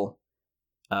Jack Hill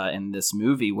in this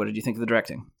movie, what did you think of the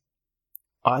directing?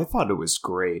 I thought it was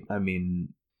great. I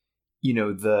mean, you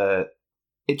know,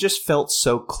 it just felt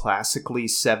so classically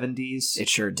 70s. It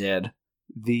sure did.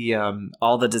 The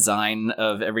all the design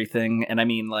of everything, and I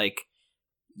mean, like,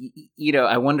 you know,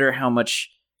 I wonder how much,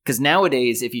 because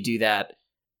nowadays, if you do that,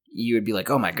 you would be like,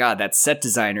 oh my god, that set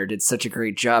designer did such a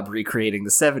great job recreating the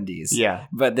 70s. Yeah.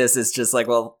 But this is just like,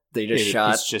 well, they just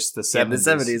shot it's just the 70s. in the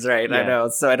 70s, right? Yeah. I know.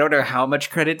 So I don't know how much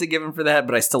credit to give him for that,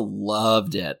 but I still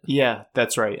loved it. Yeah,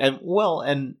 that's right. And well,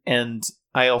 and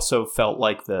I also felt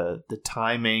like the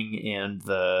timing and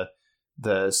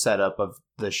the setup of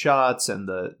the shots and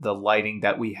the lighting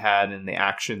that we had in the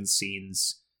action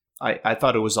scenes, I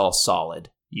thought it was all solid,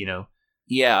 you know?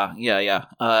 Yeah.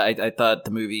 I thought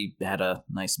the movie had a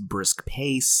nice brisk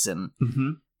pace, and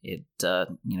it,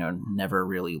 never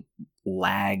really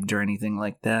lagged or anything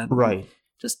like that. Right.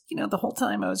 Just, the whole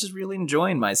time I was just really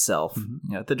enjoying myself.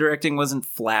 The directing wasn't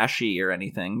flashy or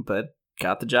anything, but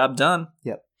got the job done.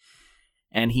 Yep.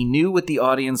 And he knew what the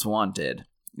audience wanted,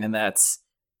 and that's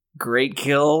great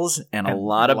kills and a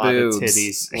lot of boobs.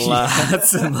 Titties.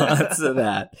 Lots and lots of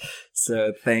that.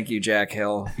 So thank you, Jack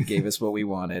Hill. You gave us what we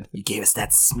wanted. You gave us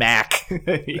that smack.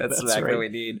 That's smack right. that we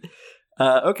need.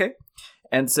 Okay.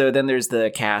 And so then there's the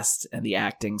cast and the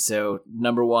acting. So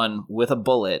number one, with a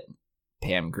bullet,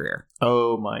 Pam Grier.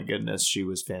 Oh my goodness, she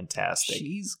was fantastic.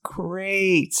 She's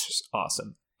great. She's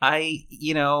awesome.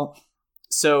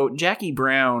 So Jackie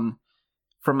Brown,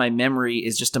 from my memory,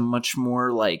 is just a much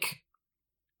more like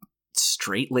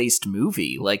straight-laced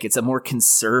movie. Like, it's a more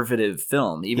conservative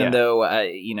film, even though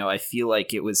I feel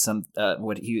like it was some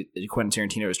Quentin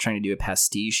Tarantino was trying to do a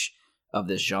pastiche of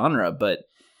this genre, but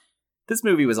this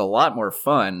movie was a lot more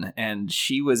fun, and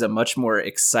she was a much more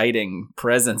exciting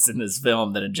presence in this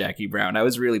film than a Jackie Brown. I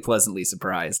was really pleasantly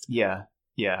surprised. Yeah.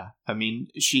 I mean,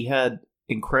 she had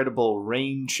incredible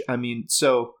range. I mean,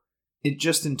 so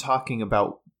just in talking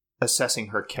about assessing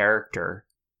her character,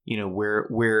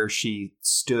 where she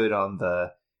stood on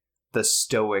the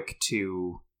stoic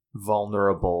to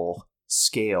vulnerable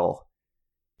scale,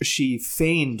 she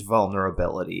feigned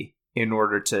vulnerability in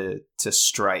order to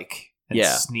strike and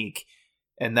sneak,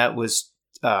 and that was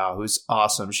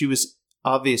awesome. She was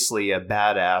obviously a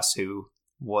badass who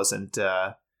wasn't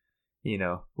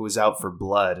who was out for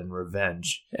blood and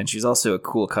revenge, and she's also a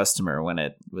cool customer when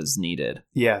it was needed.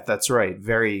 Yeah, that's right.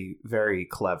 Very, very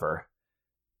clever.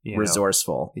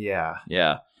 Resourceful.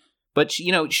 Yeah. But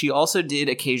she also did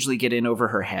occasionally get in over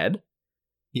her head.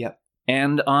 Yep.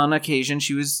 And on occasion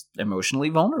she was emotionally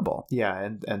vulnerable. Yeah,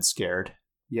 and scared.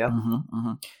 Yeah.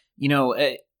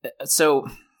 So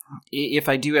if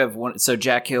I do have one, so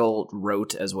Jack Hill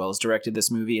wrote as well as directed this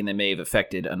movie, and they may have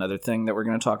affected another thing that we're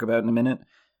going to talk about in a minute.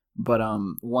 But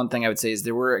one thing I would say is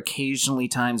there were occasionally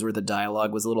times where the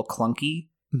dialogue was a little clunky,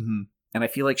 Mm-hmm. And I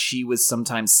feel like she was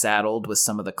sometimes saddled with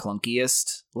some of the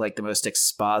clunkiest, like the most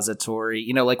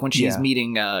expository, like when she's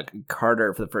meeting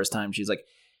Carter for the first time, she's like,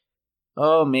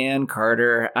 "Oh man,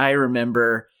 Carter, I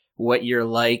remember what you're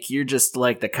like. You're just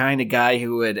like the kind of guy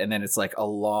who would," and then it's like a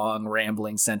long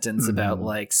rambling sentence about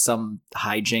like some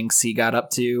hijinks he got up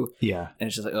to. Yeah. And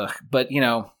it's just like, ugh. But,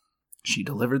 she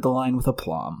delivered the line with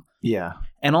aplomb. Yeah.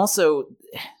 And also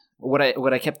what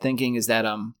I kept thinking is that,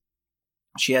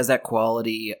 she has that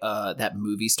quality, that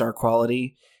movie star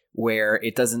quality, where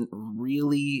it doesn't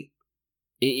really,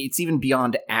 it's even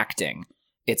beyond acting.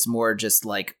 It's more just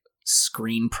like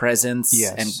screen presence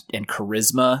and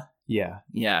charisma. Yeah.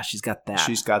 Yeah, she's got that.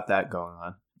 She's got that going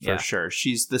on, for sure.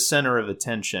 She's the center of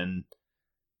attention.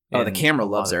 Oh, the camera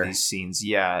loves her. These scenes.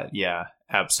 Yeah,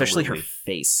 absolutely. Especially her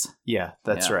face. Yeah,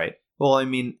 that's right. Well, I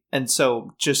mean, and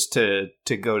so just to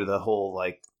go to the whole,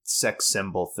 like, sex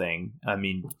symbol thing, I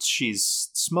mean,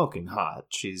 she's smoking hot.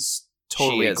 She's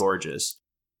totally gorgeous.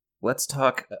 Let's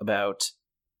talk about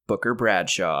Booker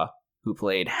Bradshaw, who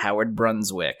played Howard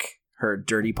Brunswick, her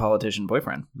dirty politician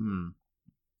boyfriend.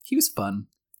 He was fun.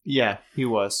 Yeah, he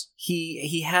was.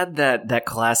 He had that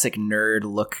classic nerd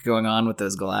look going on with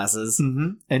those glasses.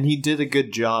 Mm-hmm. And he did a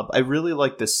good job. I really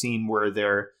like the scene where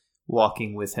they're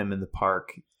walking with him in the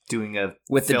park, doing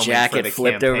with the jacket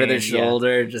flipped over their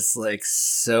shoulder, just like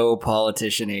so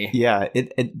politician-y. Yeah,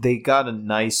 they got a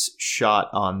nice shot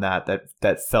on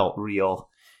that felt real.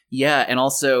 Yeah, and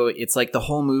also it's like the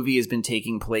whole movie has been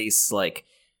taking place like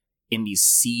in these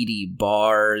seedy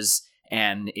bars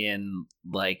and in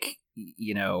like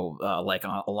like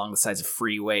along the sides of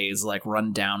freeways, like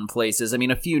run down places. I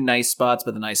mean, a few nice spots,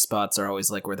 but the nice spots are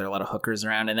always like where there are a lot of hookers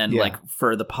around. And then like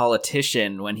for the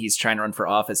politician, when he's trying to run for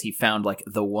office, he found like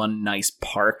the one nice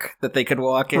park that they could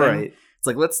walk in. Right. It's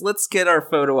like, let's get our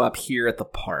photo up here at the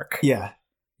park. Yeah.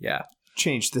 Yeah.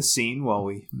 Change the scene while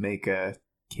we make a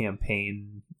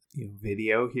campaign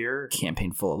video here.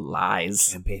 Campaign full of lies.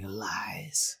 Campaign of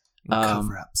lies. And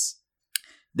cover-ups.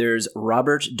 There's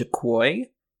Robert Duquoy,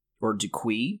 or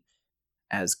Duquy,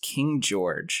 as King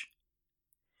George.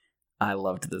 I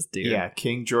loved this dude. Yeah,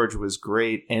 King George was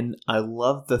great, and I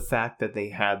love the fact that they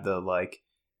had the, like,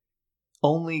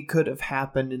 only could have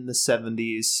happened in the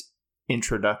 70s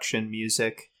introduction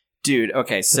music. Dude,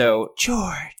 okay, so...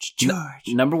 George.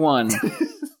 Number one,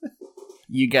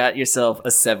 you got yourself a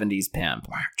 70s pimp.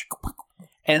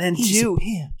 And then two,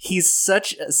 he's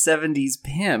such a 70s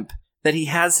pimp that he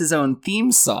has his own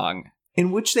theme song.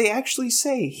 In which they actually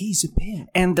say he's a pimp.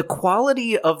 And the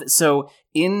quality of... So,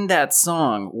 in that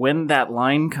song, when that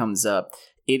line comes up,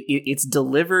 it's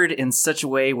delivered in such a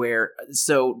way where...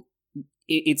 So,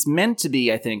 it's meant to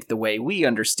be, I think, the way we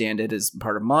understand it as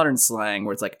part of modern slang,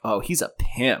 where it's like, oh, he's a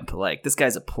pimp. Like, this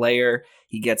guy's a player.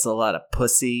 He gets a lot of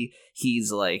pussy. He's,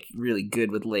 like, really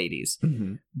good with ladies.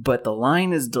 Mm-hmm. But the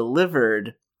line is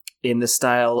delivered in the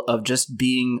style of just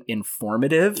being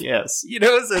informative. Yes. So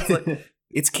it's like...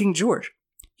 It's King George.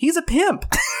 He's a pimp.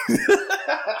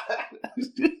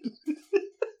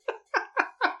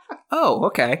 Oh,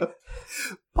 okay.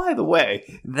 By the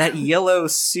way, that yellow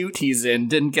suit he's in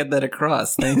didn't get that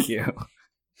across. Thank you.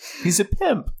 He's a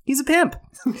pimp. He's a pimp.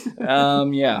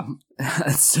 Yeah.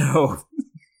 So,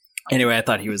 anyway, I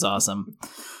thought he was awesome.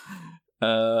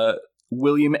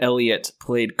 William Elliott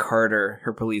played Carter,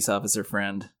 her police officer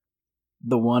friend.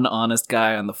 The one honest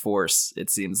guy on the force, it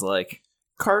seems like.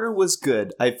 Carter was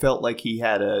good. I felt like he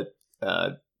had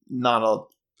not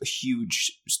a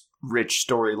huge, rich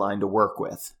storyline to work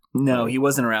with. No, he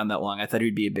wasn't around that long. I thought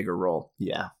he'd be a bigger role.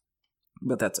 Yeah.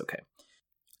 But that's okay.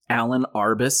 Alan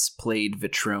Arbus played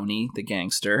Vitroni, the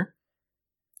gangster.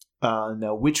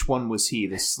 No, which one was he?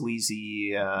 The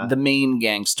sleazy... The main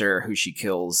gangster who she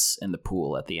kills in the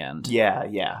pool at the end. Yeah.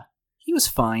 He was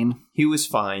fine. He was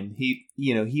fine. He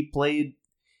played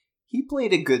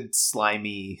a good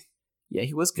slimy... Yeah,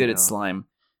 he was good at slime.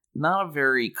 Not a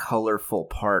very colorful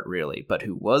part, really, but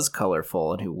who was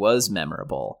colorful and who was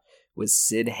memorable was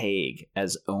Sid Haig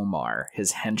as Omar,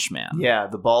 his henchman. Yeah,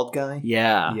 the bald guy?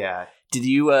 Yeah. Yeah. Do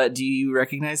you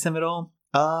recognize him at all?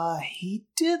 He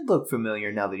did look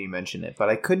familiar now that you mention it, but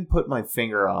I couldn't put my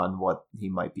finger on what he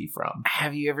might be from.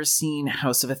 Have you ever seen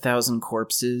House of a Thousand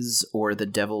Corpses or The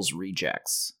Devil's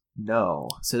Rejects? No.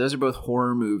 So those are both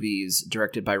horror movies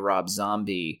directed by Rob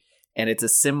Zombie. And it's a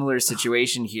similar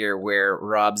situation here where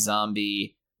Rob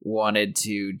Zombie wanted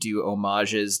to do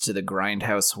homages to the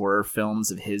grindhouse horror films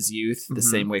of his youth, the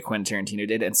same way Quentin Tarantino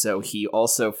did. And so he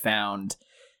also found,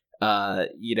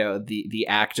 the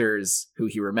actors who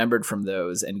he remembered from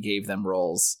those and gave them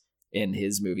roles in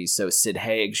his movies. So Sid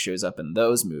Haig shows up in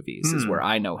those movies is where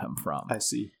I know him from. I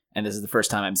see. And this is the first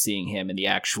time I'm seeing him in the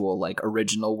actual like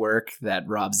original work that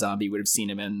Rob Zombie would have seen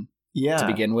him in to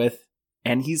begin with.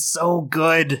 And he's so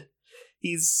good.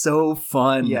 He's so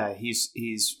fun. Yeah, he's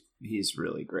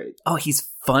really great. Oh, he's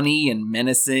funny and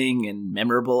menacing and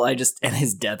memorable. And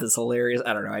his death is hilarious.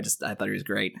 I don't know. I thought he was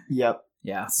great. Yep.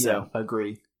 Yeah. So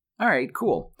agree. All right,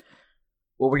 cool.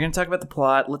 Well, we're going to talk about the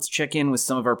plot. Let's check in with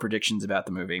some of our predictions about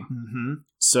the movie. Mm-hmm.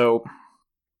 So,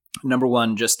 number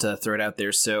one, just to throw it out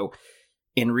there. So,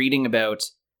 in reading about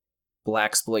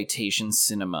blaxploitation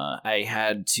cinema, I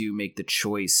had to make the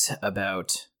choice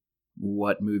about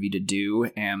what movie to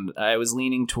do, and I was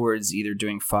leaning towards either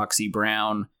doing Foxy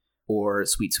Brown or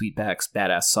Sweet Sweetback's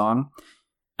Badass Song.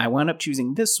 I wound up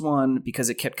choosing this one because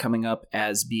it kept coming up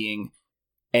as being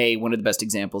A, one of the best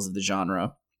examples of the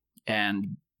genre,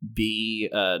 and B,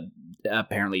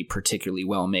 apparently particularly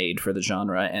well made for the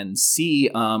genre, and C,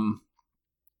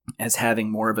 as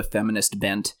having more of a feminist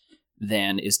bent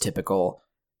than is typical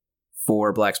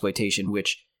for blaxploitation,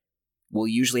 which will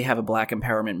usually have a black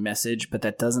empowerment message, but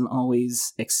that doesn't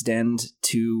always extend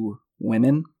to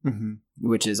women,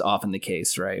 which is often the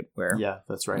case, right? Where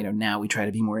that's right. Now we try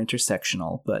to be more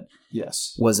intersectional, but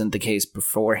yes, wasn't the case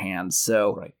beforehand.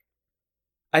 So right.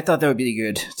 I thought that would be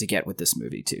good to get with this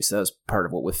movie too. So that was part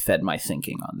of what fed my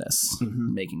thinking on this,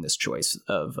 making this choice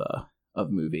of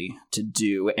movie to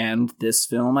do. And this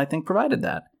film, I think, provided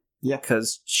that. Yeah,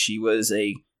 because she was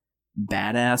a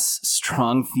badass,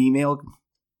 strong female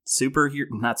superhero,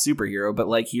 not superhero, but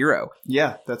like hero.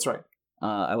 Yeah, that's right.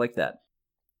 I like that.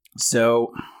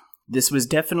 So this was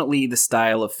definitely the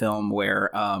style of film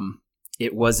where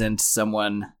it wasn't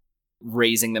someone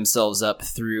raising themselves up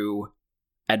through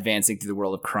advancing through the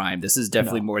world of crime. This is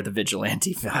definitely more the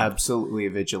vigilante film. Absolutely a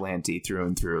vigilante through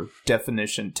and through.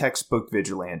 Definition, textbook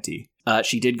vigilante.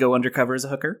 She did go undercover as a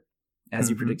hooker, as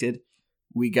you predicted.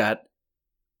 We got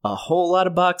a whole lot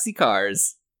of boxy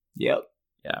cars. Yep.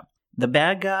 Yeah. The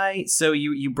bad guy, so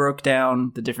you broke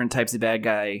down the different types of bad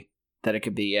guy that it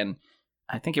could be, and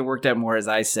I think it worked out more as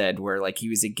I said, where like he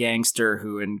was a gangster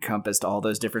who encompassed all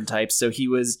those different types. So he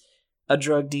was a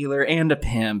drug dealer and a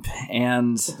pimp,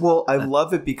 and I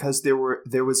love it because there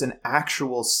was an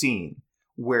actual scene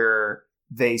where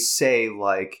they say,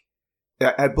 like,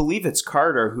 I believe it's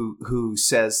Carter who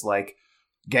says, like,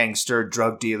 gangster,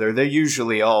 drug dealer, they're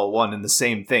usually all one and the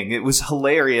same thing. It was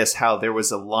hilarious how there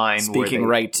was a line speaking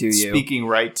right to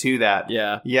that.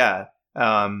 Yeah.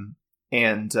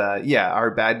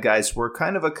 Our bad guys were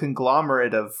kind of a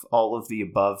conglomerate of all of the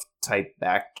above type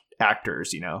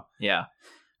actors, Yeah.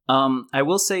 I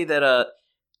will say that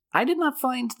I did not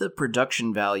find the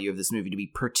production value of this movie to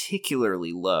be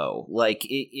particularly low. Like,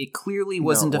 it clearly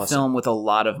wasn't a film with a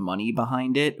lot of money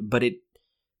behind it, but it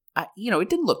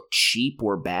didn't look cheap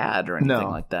or bad or anything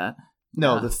like that.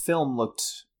 No, the film looked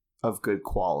of good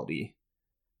quality.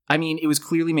 I mean, it was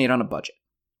clearly made on a budget,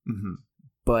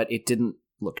 but it didn't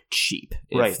look cheap,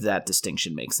 if that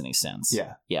distinction makes any sense.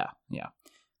 Yeah.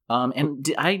 And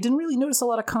I didn't really notice a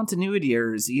lot of continuity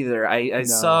errors either. I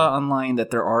saw online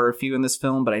that there are a few in this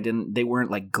film, but they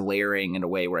weren't like glaring in a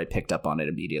way where I picked up on it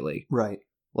immediately. Right.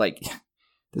 Like,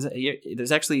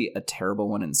 there's actually a terrible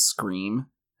one in Scream.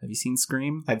 Have you seen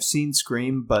Scream? I've seen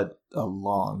Scream, but a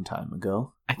long time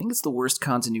ago. I think it's the worst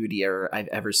continuity error I've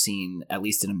ever seen, at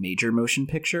least in a major motion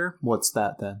picture. What's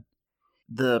that then?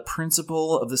 The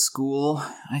principal of the school,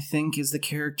 I think, is the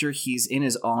character. He's in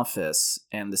his office,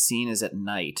 and the scene is at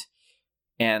night.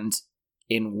 And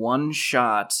in one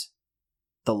shot,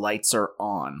 the lights are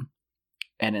on.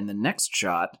 And in the next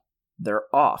shot, they're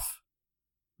off.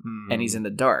 And he's in the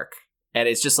dark. And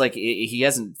it's just like, he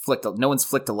hasn't no one's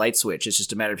flicked a light switch. It's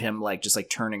just a matter of him, like, just like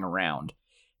turning around.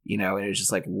 And it's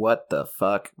just like, what the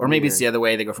fuck? Or maybe it's the other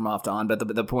way, they go from off to on, but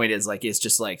the point is, like, it's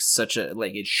just like such a,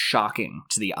 like, it's shocking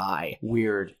to the eye.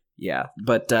 Weird. Yeah,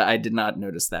 but I did not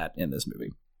notice that in this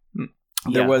movie.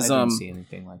 I didn't see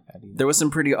anything like that either. There was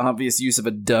some pretty obvious use of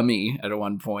a dummy at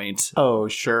one point. Oh,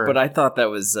 sure. But I thought that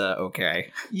was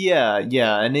okay. Yeah,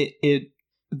 and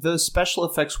the special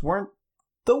effects weren't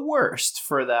the worst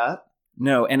for that.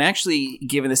 No, and actually,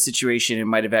 given the situation, it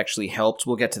might have actually helped.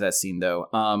 We'll get to that scene, though.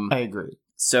 I agree.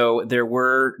 So there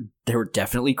were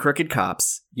definitely crooked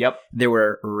cops. Yep. There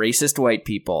were racist white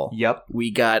people. Yep.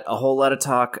 We got a whole lot of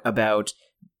talk about...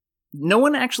 No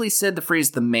one actually said the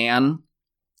phrase "the man,"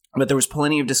 but there was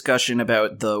plenty of discussion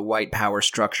about the white power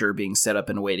structure being set up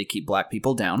in a way to keep black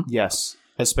people down. Yes,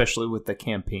 especially with the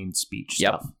campaign speech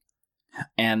stuff.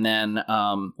 And then,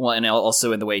 and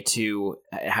also in the way, too,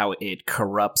 how it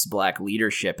corrupts black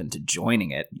leadership into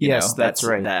joining it. Yes, that's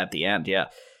right. That at the end, yeah.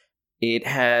 It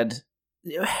had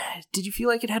did you feel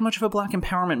like it had much of a black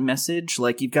empowerment message?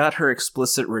 Like, you've got her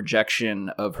explicit rejection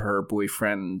of her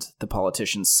boyfriend, the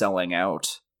politician, selling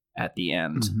out at the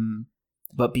end. Mm-hmm.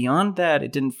 But beyond that,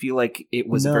 it didn't feel like it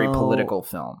was a very political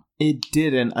film. It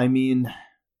didn't. I mean,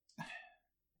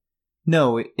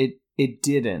 no, it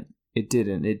didn't. It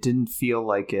didn't. It didn't feel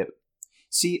like it.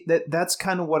 See, that's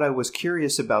kind of what I was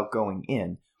curious about going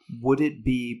in. Would it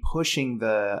be pushing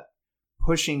the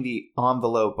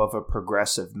envelope of a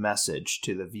progressive message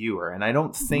to the viewer? And I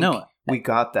don't think we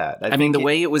got that. I mean, the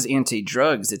way it was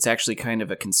anti-drugs, it's actually kind of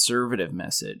a conservative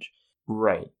message.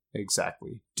 Right.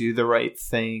 Exactly. Do the right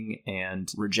thing and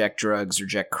reject drugs,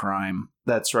 reject crime.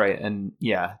 That's right. And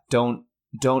yeah, don't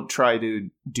try to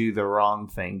do the wrong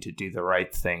thing to do the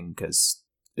right thing, because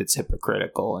it's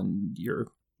hypocritical and you're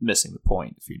missing the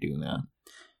point if you're doing that.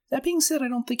 That being said, I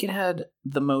don't think it had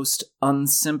the most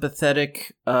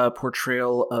unsympathetic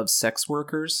portrayal of sex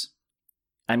workers.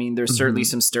 I mean, there's certainly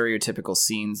some stereotypical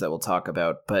scenes that we'll talk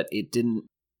about, but it didn't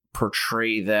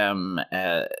portray them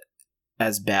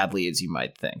as badly as you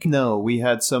might think. No, we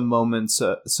had some moments,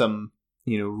 some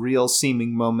real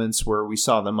seeming moments where we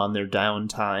saw them on their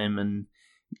downtime and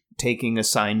taking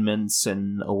assignments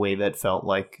in a way that felt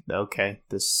like, okay,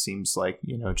 this seems like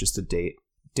just a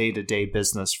day-to-day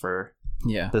business for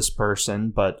this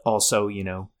person. But also,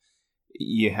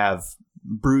 you have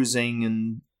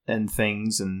bruising and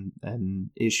things and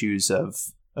issues of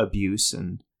abuse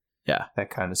and that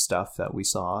kind of stuff that we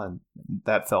saw, and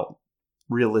that felt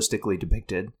realistically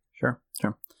depicted. Sure.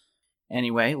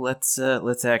 Anyway, let's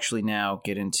actually now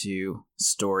get into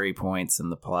story points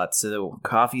and the plot. So the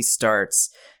coffee starts,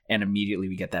 and immediately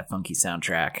we get that funky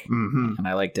soundtrack, and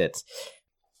I liked it.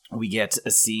 We get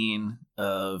a scene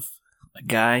of a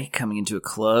guy coming into a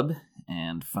club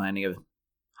and finding a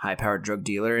high-powered drug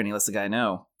dealer, and he lets the guy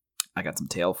know, "I got some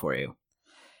tail for you."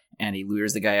 And he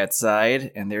lures the guy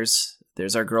outside, and there's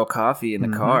our girl Coffee in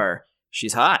the car.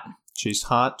 She's hot. She's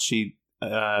hot. She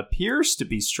appears to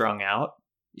be strung out.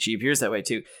 She appears that way,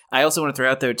 too. I also want to throw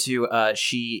out, though, too,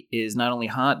 she is not only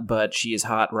hot, but she is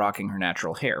hot rocking her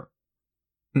natural hair.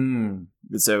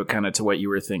 So kind of to what you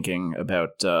were thinking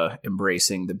about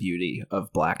embracing the beauty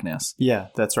of blackness. Yeah,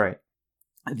 that's right.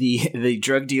 The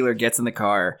drug dealer gets in the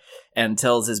car and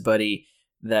tells his buddy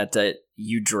that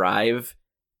you drive,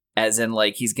 as in,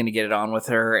 like, he's going to get it on with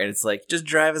her, and it's like, just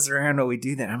drive us around while we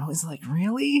do that. I'm always like,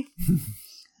 really?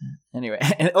 Anyway,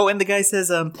 and the guy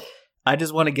says, I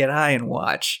just want to get high and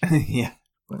watch. Yeah.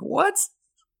 Like, what?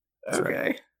 That's okay.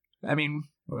 Right. I mean,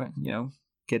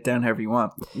 get down however you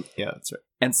want. Yeah, that's right.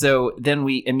 And so then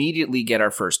we immediately get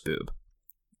our first boob.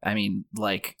 I mean,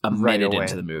 like a minute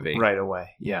into the movie. Right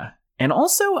away. Yeah. And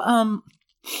also,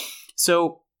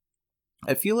 so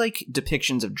I feel like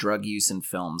depictions of drug use in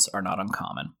films are not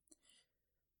uncommon.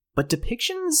 But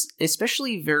depictions,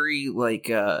 especially very like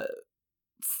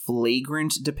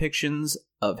flagrant depictions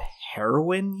of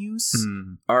heroin use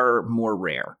are more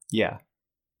rare. Yeah.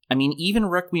 I mean, even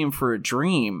Requiem for a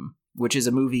Dream, which is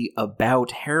a movie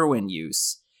about heroin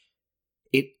use,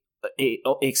 it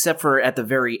except for at the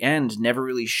very end, never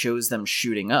really shows them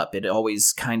shooting up. It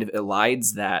always kind of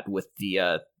elides that with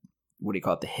the what do you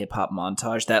call it, the hip hop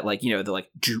montage, that like the like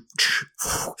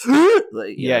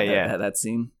that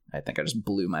scene. I think I just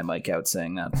blew my mic out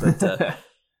saying that, but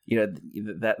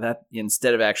that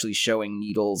instead of actually showing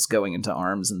needles going into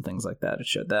arms and things like that, it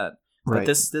showed that. Right.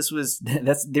 But this was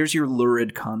there's your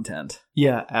lurid content.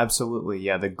 Yeah, absolutely.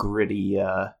 Yeah, the gritty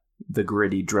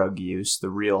drug use, the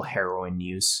real heroin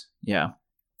use. Yeah.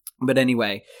 But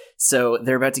anyway, so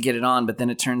they're about to get it on, but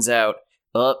then it turns out,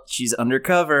 she's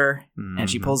undercover, and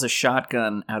she pulls a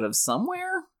shotgun out of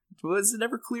somewhere. Was it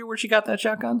ever clear where she got that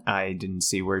shotgun? I didn't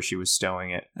see where she was stowing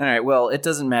it. All right, well, it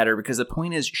doesn't matter, because the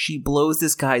point is she blows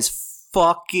this guy's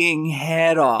fucking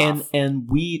head off. And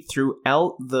we,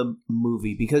 throughout the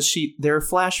movie, because there are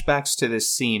flashbacks to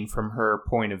this scene from her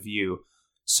point of view,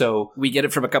 so we get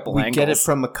it from a couple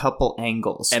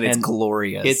angles. And it's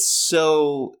glorious. It's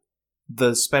so...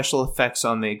 The special effects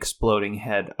on the exploding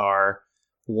head are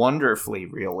wonderfully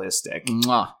realistic.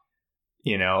 Mwah.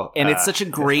 And it's such a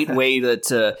great way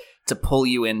to pull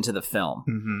you into the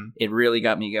film. It really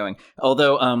got me going.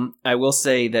 Although I will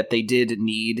say that they did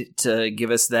need to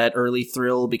give us that early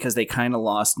thrill, because they kind of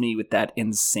lost me with that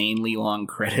insanely long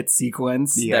credit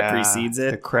sequence that precedes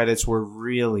it. The credits were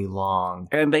really long.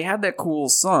 And they had that cool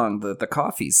song, the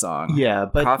coffee song. Yeah,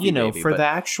 but Coffee Baby, for the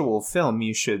actual film,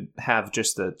 you should have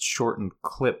just a shortened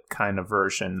clip kind of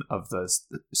version of the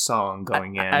song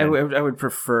going in. I would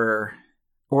prefer...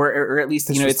 Or at least,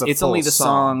 it's only the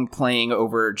song playing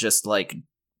over just like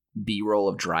B-roll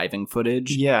of driving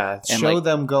footage. Yeah, And, show like,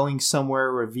 them going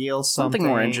somewhere, reveal something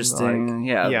more interesting. like-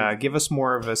 yeah. give us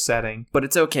more of a setting. But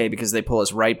it's okay because they pull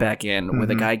us right back in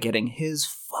with a Mhm. guy getting his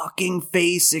fucking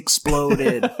face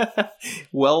exploded.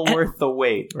 Well And- worth the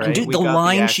wait, right? And dude, We the got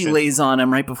line she action. lays on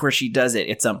him right before she does it,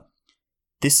 it's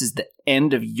this is the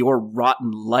end of your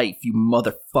rotten life, you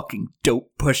motherfucking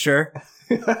dope pusher.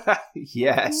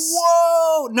 Yes.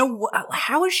 Whoa! No,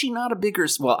 how is she not a bigger...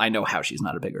 Well, I know how she's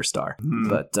not a bigger star, Hmm.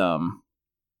 but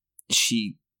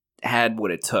she had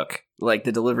what it took. Like,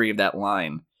 the delivery of that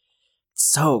line,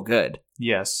 so good.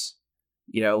 Yes.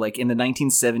 You know, like in the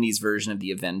 1970s version of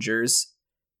The Avengers,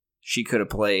 she could have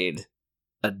played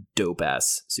a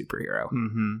dope-ass superhero.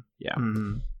 Mm-hmm. Yeah.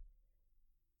 Mm-hmm.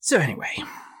 So anyway,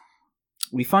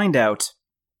 we find out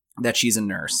that she's a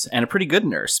nurse, and a pretty good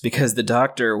nurse, because the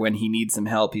doctor, when he needs some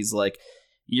help, he's like,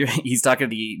 he's talking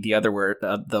to the other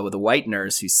the white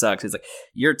nurse who sucks. He's like,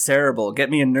 "You're terrible. Get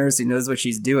me a nurse who knows what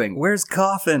she's doing. Where's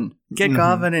Coffin? Get Mhm.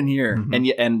 Coffin in here."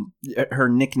 Mhm. And her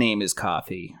nickname is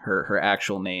Coffee. Her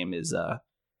actual name is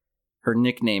her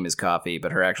nickname is Coffee,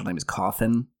 but her actual name is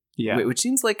Coffin. Yeah. Which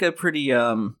seems like a pretty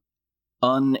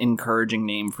unencouraging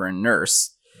name for a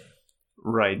nurse.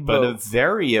 Right, but a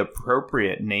very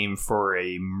appropriate name for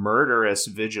a murderous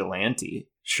vigilante.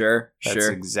 Sure, That's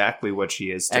sure. exactly what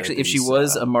she is. To Actually, if she these,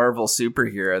 was a Marvel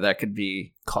superhero, that could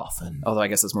be... Coffin. Although I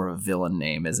guess that's more of a villain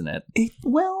name, isn't it?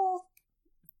 Well,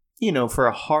 for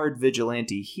a hard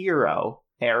vigilante hero,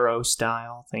 Arrow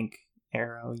style, think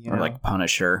Arrow, Or like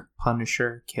Punisher.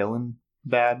 Punisher, killing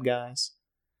bad guys.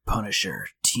 Punisher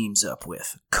teams up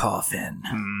with Coffin.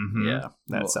 Mm-hmm. Yeah.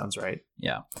 That Well, sounds right.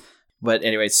 Yeah. But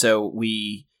anyway, so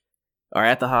we are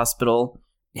at the hospital,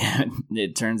 and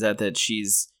it turns out that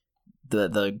she's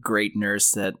the great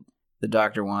nurse that the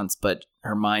doctor wants, but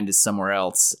her mind is somewhere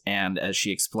else. And as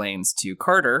she explains to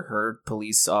Carter, her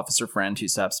police officer friend who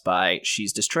stops by,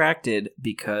 she's distracted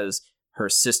because her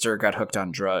sister got hooked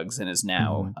on drugs and is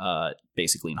now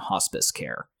basically in hospice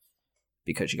care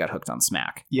because she got hooked on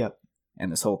smack. Yep.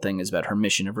 And this whole thing is about her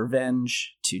mission of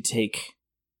revenge, to take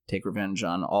revenge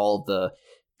on all the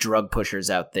drug pushers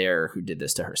out there who did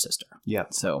this to her sister.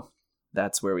 Yep. So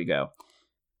that's where we go.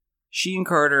 She and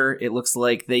Carter, it looks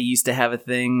like they used to have a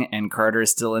thing, and Carter is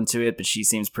still into it, but she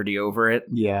seems pretty over it.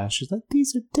 Yeah, she's like,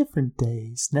 these are different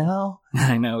days now.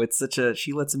 I know, it's such a...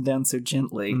 She lets him down so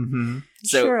gently. Mm-hmm.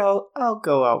 So- sure, I'll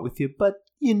go out with you, but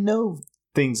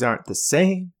things aren't the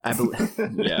same.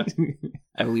 Yeah.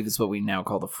 I believe it's what we now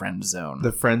call the friend zone.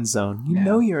 The friend zone. You Yeah.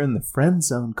 know you're in the friend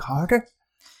zone, Carter.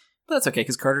 But that's okay,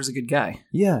 because Carter's a good guy.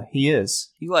 Yeah, he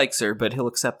is. He likes her, but he'll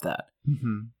accept that.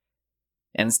 Mm-hmm.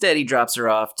 And instead, he drops her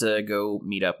off to go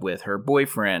meet up with her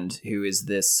boyfriend, who is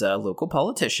this local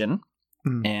politician.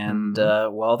 Mm-hmm. And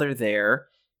while they're there,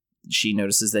 she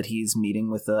notices that he's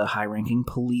meeting with a high-ranking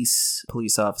police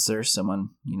officer, someone,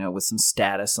 with some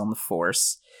status on the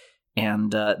force.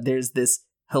 And there's this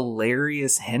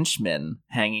hilarious henchman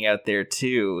hanging out there,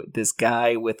 too. This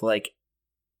guy with, like,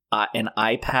 an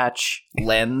eye patch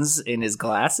lens in his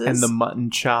glasses. And the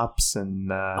mutton chops and...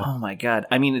 oh, my God.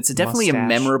 I mean, it's definitely a mustache.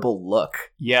 memorable look.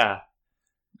 Yeah.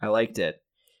 I liked it.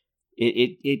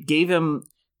 It gave him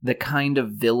the kind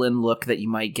of villain look that you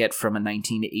might get from a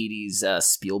 1980s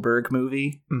Spielberg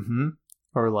movie. Mm-hmm.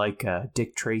 Or like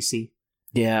Dick Tracy.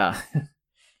 Yeah.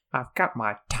 I've got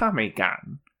my Tommy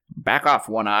gun. Back off,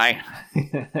 One Eye.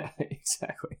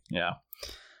 Exactly. Yeah.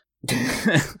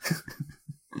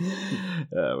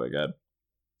 Oh my God.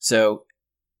 So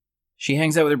she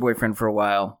hangs out with her boyfriend for a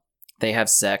while. They have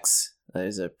sex.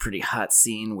 There's a pretty hot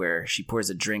scene where she pours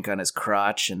a drink on his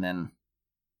crotch and then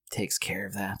takes care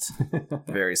of that.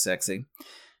 Very sexy.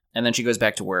 And then she goes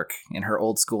back to work in her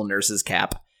old school nurse's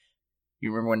cap.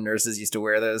 You remember when nurses used to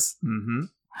wear those? Mm-hmm.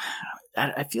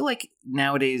 I feel like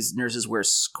nowadays nurses wear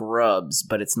scrubs,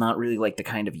 but it's not really like the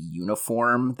kind of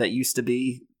uniform that used to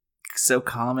be so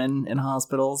common in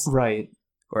hospitals. Right.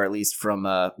 Or at least from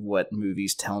what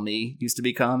movies tell me used to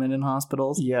be common in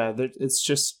hospitals. Yeah, it's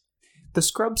just... The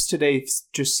scrubs today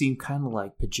just seem kind of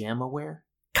like pajama wear.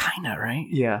 Kinda, right?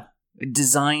 Yeah.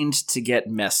 Designed to get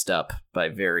messed up by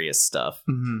various stuff,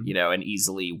 Mm-hmm. and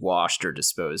easily washed or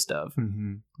disposed of.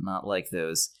 Mm-hmm. Not like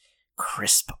those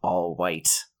crisp, all-white,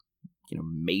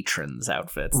 matrons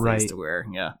outfits they Right. used to wear.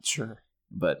 Yeah. Sure.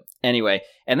 But anyway,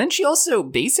 and then she also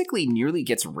basically nearly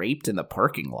gets raped in the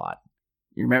parking lot.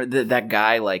 You remember that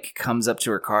guy, comes up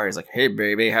to her car, he's like, "Hey,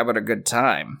 baby, how about a good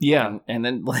time?" Yeah. And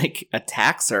then,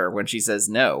 attacks her when she says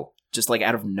no, just,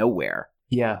 out of nowhere.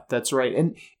 Yeah, that's right.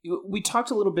 And we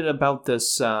talked a little bit about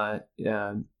this, we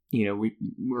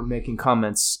were making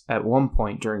comments at one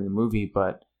point during the movie,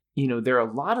 but there are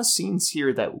a lot of scenes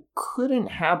here that couldn't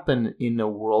happen in a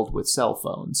world with cell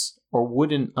phones or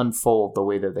wouldn't unfold the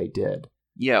way that they did.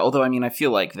 Yeah, although, I mean, I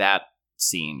feel like that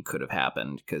scene could have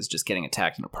happened because just getting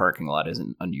attacked in a parking lot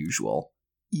isn't unusual.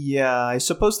 Yeah, I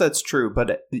suppose that's true,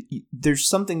 but there's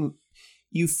something...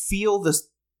 You feel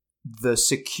the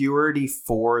security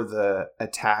for the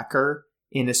attacker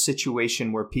in a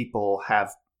situation where people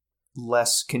have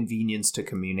less convenience to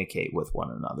communicate with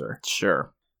one another.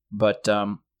 Sure. But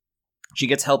she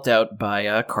gets helped out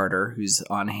by Carter, who's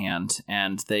on hand,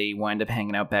 and they wind up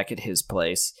hanging out back at his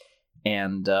place.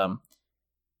 And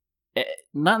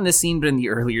not in this scene, but in the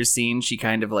earlier scene, she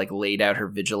kind of like laid out her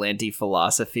vigilante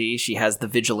philosophy. She has the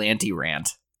vigilante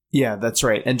rant. Yeah, that's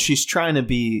right. And she's trying to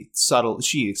be subtle.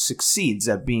 She succeeds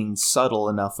at being subtle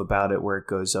enough about it where it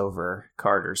goes over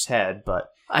Carter's head. But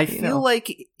I feel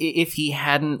like if he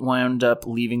hadn't wound up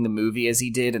leaving the movie as he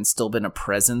did and still been a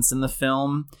presence in the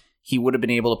film, he would have been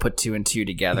able to put two and two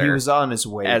together. He was on his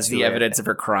way as to the it. evidence of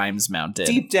her crimes mounted.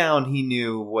 Deep down, he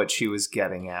knew what she was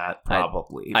getting at,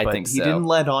 probably. I but think he so. didn't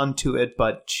let on to it,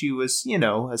 but she was,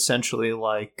 essentially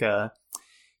like,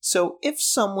 so if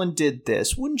someone did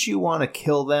this, wouldn't you want to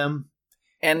kill them?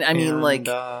 And I mean,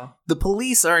 the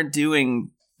police aren't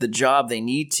doing the job they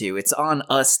need to. It's on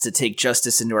us to take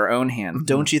justice into our own hands,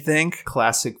 don't you think?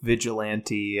 Classic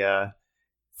vigilante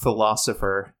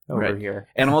philosopher over here.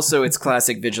 And also, it's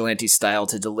classic vigilante style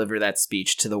to deliver that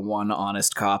speech to the one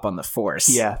honest cop on the force.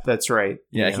 Yeah, that's right.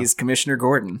 Yeah, he's Commissioner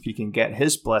Gordon. If you can get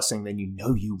his blessing, then you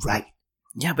know you right.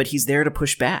 Yeah, but he's there to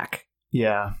push back.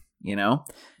 Yeah.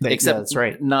 Except that's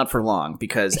right. Not for long,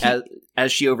 because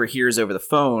as she overhears over the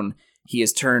phone, he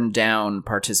has turned down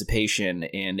participation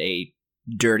in a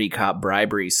dirty cop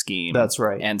bribery scheme. That's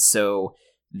right. And so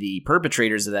the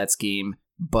perpetrators of that scheme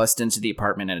bust into the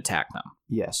apartment and attack them.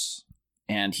 Yes.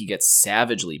 And he gets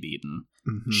savagely beaten.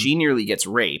 Mm-hmm. She nearly gets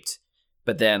raped,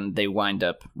 but then they wind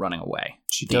up running away.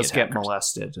 She does get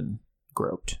molested and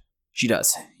groped. She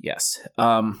does, yes.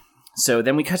 So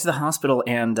then we cut to the hospital,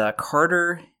 and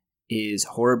Carter is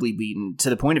horribly beaten to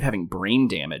the point of having brain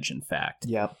damage, in fact.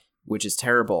 Yep. Which is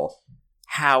terrible.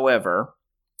 However,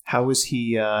 how is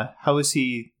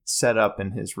he set up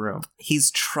in his room?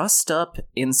 He's trussed up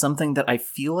in something that I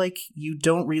feel like you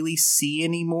don't really see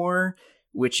anymore,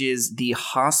 which is the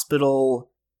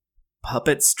hospital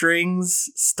puppet strings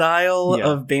style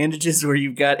of bandages where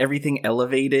you've got everything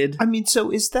elevated. I mean,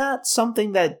 so is that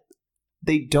something that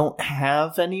they don't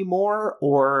have anymore,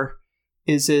 or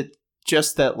is it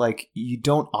just that like you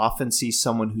don't often see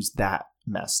someone who's that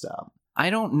messed up? I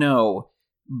don't know,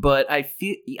 but I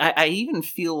even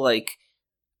feel like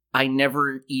I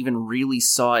never even really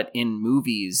saw it in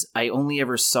movies. I only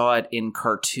ever saw it in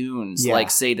cartoons, like,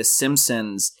 say, The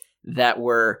Simpsons, that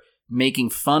were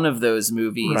making fun of those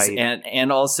movies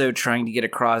and also trying to get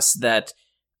across that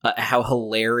how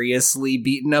hilariously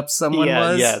beaten up someone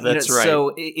was. Yeah, that's right.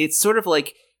 So it's sort of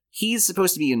like he's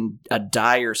supposed to be in a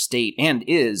dire state, and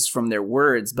is from their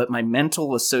words, but my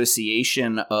mental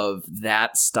association of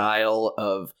that style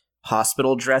of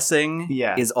hospital dressing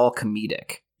is all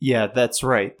comedic. Yeah, that's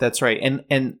right. That's right.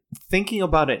 And thinking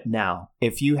about it now,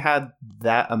 if you had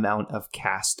that amount of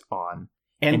cast on,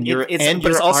 but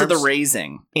it's also the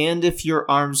raising. And if your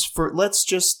arms, let's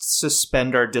just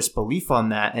suspend our disbelief on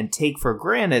that and take for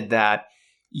granted that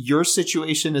your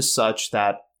situation is such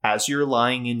that as you're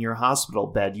lying in your hospital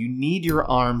bed, you need your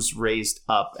arms raised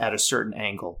up at a certain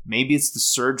angle. Maybe it's the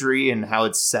surgery and how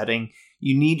it's setting.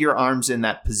 You need your arms in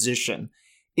that position.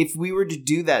 If we were to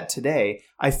do that today,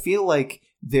 I feel like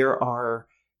there are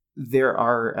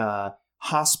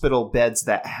hospital beds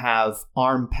that have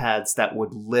arm pads that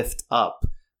would lift up,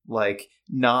 like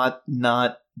not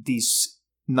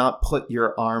put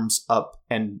your arms up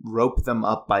and rope them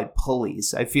up by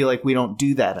pulleys. I feel like we don't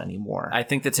do that anymore. I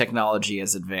think the technology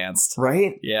has advanced.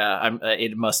 Right? Yeah,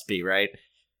 it must be, right?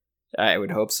 I would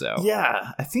hope so.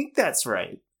 Yeah, I think that's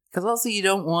right. Because also you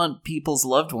don't want people's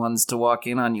loved ones to walk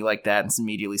in on you like that and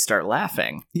immediately start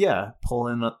laughing. Yeah,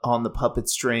 pulling on the puppet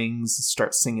strings,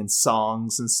 start singing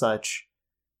songs and such.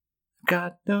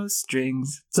 Got no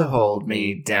strings to hold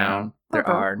me down. There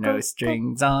are no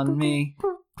strings on me.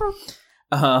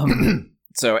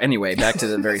 So anyway, back to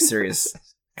the very serious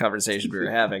conversation we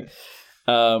were having.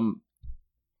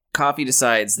 Coffee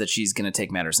decides that she's going to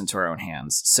take matters into her own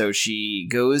hands. So she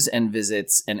goes and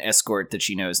visits an escort that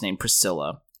she knows named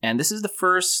Priscilla. And this is the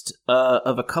first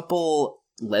of a couple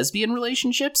lesbian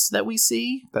relationships that we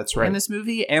see in this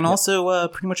movie. And also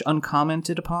pretty much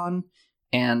uncommented upon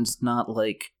and not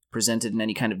like presented in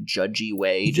any kind of judgy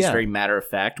way, just very matter of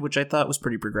fact, which I thought was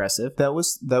pretty progressive. That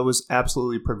was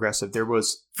absolutely progressive. There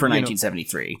was for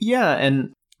 1973.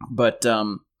 But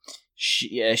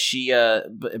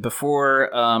Before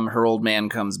her old man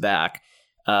comes back,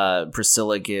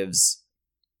 Priscilla gives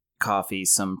Coffee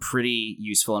some pretty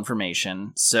useful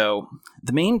information. So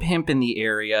the main pimp in the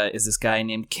area is this guy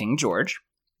named King George,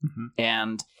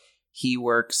 and he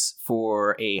works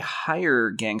for a higher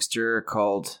gangster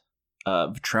called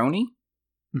Vetroni.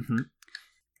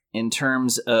 In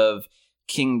terms of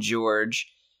King George,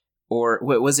 or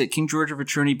what was it, King George or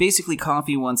Vetroni? Basically,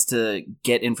 Coffee wants to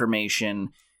get information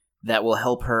that will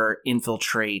help her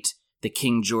infiltrate the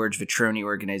King George Vetroni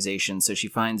organization. So she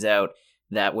finds out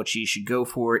that what she should go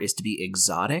for is to be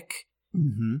exotic,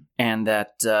 and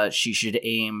that she should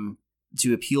aim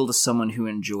to appeal to someone who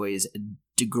enjoys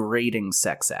degrading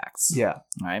sex acts. Yeah.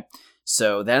 All right.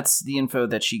 So that's the info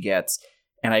that she gets.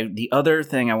 And the other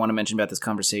thing I want to mention about this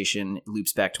conversation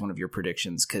loops back to one of your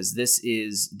predictions, because this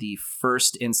is the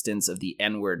first instance of the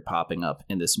N-word popping up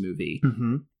in this movie.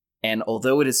 And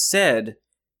although it is said,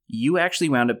 you actually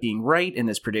wound up being right in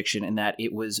this prediction in that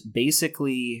it was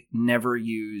basically never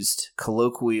used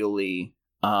colloquially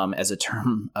as a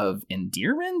term of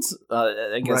endearment,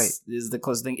 I guess is the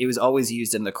closest thing. It was always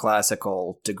used in the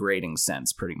classical degrading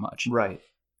sense, pretty much. Right.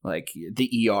 Like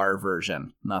the ER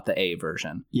version, not the A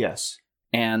version. Yes.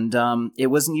 And it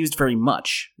wasn't used very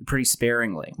much, pretty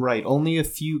sparingly. Right. Only a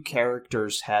few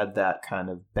characters had that kind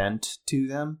of bent to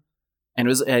them. And it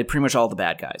was pretty much all the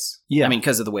bad guys. Yeah. I mean,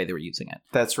 because of the way they were using it.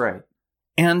 That's right.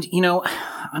 And,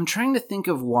 I'm trying to think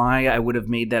of why I would have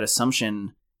made that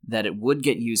assumption that it would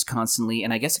get used constantly.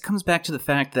 And I guess it comes back to the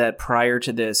fact that prior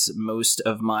to this, most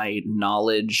of my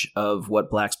knowledge of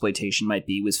what blaxploitation might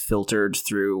be was filtered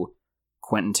through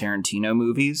Quentin Tarantino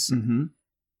movies.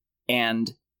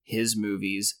 And his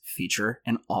movies feature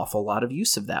an awful lot of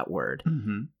use of that word.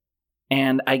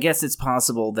 And I guess it's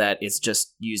possible that it's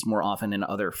just used more often in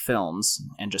other films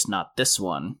and just not this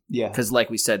one. Yeah. Because like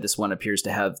we said, this one appears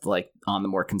to have on the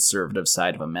more conservative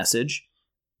side of a message.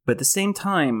 But at the same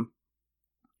time,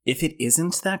 if it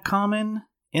isn't that common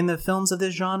in the films of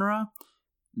this genre,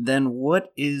 then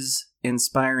what is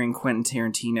inspiring Quentin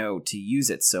Tarantino to use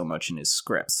it so much in his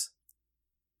scripts?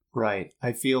 Right.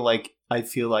 I feel like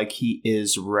he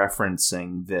is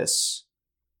referencing this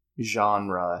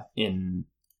genre in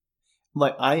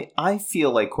I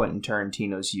feel like Quentin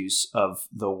Tarantino's use of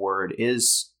the word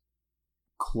is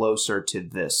closer to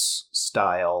this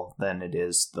style than it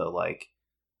is the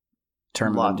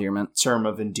term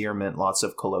of endearment, lots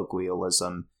of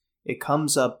colloquialism. It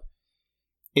comes up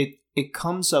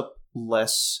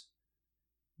less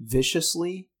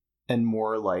viciously and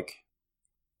more I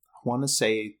want to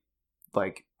say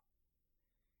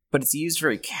but it's used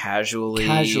very casually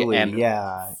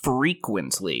and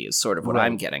frequently is sort of what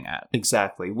I'm getting at.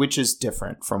 Exactly, which is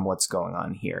different from what's going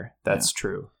on here. That's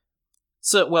true.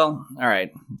 So, well, all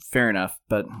right, fair enough,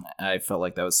 but I felt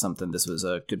like that was something, this was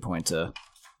a good point to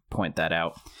point that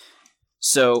out.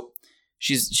 So,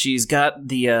 she's got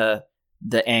the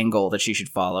angle that she should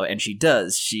follow, and she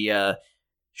does. She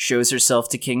shows herself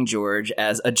to King George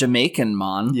as a Jamaican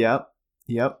mon. Yep.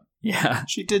 Yeah.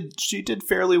 She did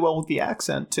fairly well with the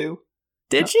accent too.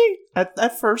 Did she?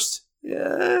 At first.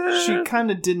 Yeah. She kind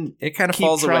of didn't. It kind of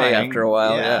falls away after a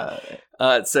while.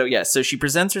 Yeah. So she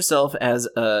presents herself as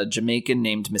a Jamaican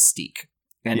named Mystique,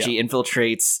 and she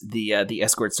infiltrates the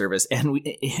escort service. And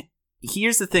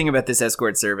here's the thing about this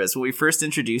escort service. When we first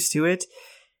introduced to it,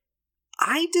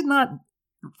 I did not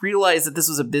realize that this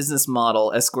was a business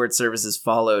model escort services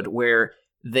followed, where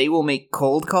they will make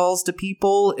cold calls to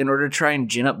people in order to try and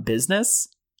gin up business.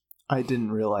 I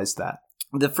didn't realize that.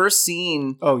 The first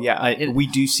scene... Oh, yeah. We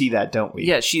do see that, don't we?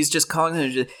 Yeah, she's just calling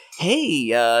them,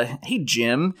 hey,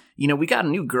 Jim, we got a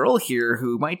new girl here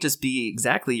who might just be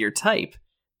exactly your type.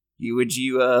 Would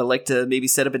you like to maybe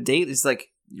set up a date? It's like,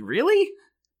 really?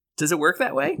 Does it work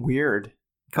that way? Weird.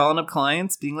 Calling up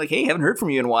clients, being like, hey, haven't heard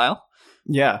from you in a while.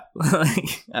 Yeah.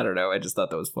 I don't know. I just thought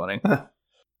that was funny.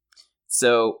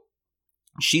 So...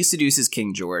 she seduces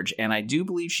King George, and I do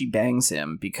believe she bangs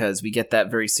him because we get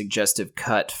that very suggestive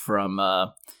cut from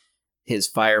his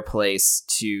fireplace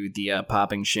to the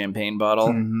popping champagne bottle.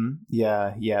 Mm-hmm.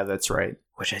 Yeah, that's right.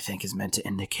 Which I think is meant to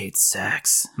indicate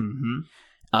sex. Mm-hmm.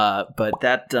 But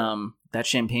that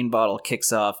champagne bottle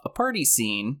kicks off a party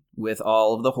scene with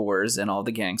all of the whores and all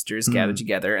the gangsters gathered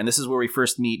together, and this is where we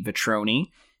first meet Vetroni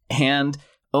and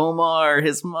Omar,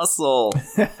 his muscle.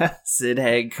 Sid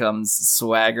Haig comes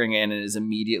swaggering in and is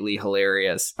immediately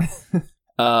hilarious.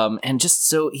 And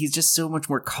he's just so much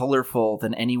more colorful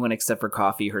than anyone except for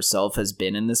Coffee herself has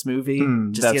been in this movie.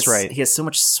 That's right. He has so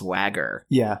much swagger.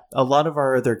 Yeah, a lot of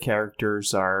our other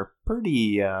characters are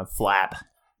pretty flat.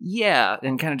 Yeah,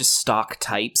 and kind of just stock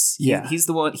types. Yeah. He's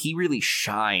the one, he really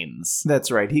shines.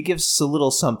 That's right. He gives us a little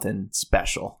something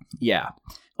special. Yeah.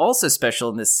 Also special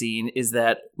in this scene is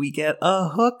that we get a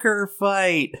hooker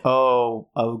fight. Oh,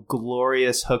 a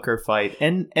glorious hooker fight.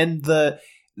 And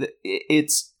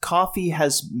it's Coffee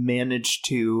has managed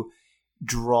to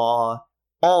draw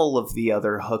all of the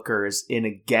other hookers in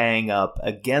a gang up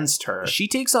against her. She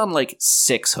takes on like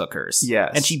 6 hookers.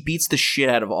 Yes. And she beats the shit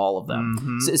out of all of them.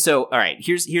 Mhm. So all right,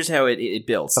 here's how it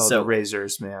builds. Oh, so the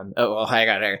razors, man. Oh, well, I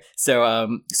got it.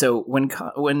 So when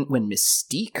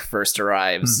Mystique first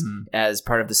arrives Mhm. as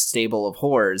part of the stable of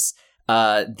whores,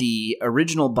 the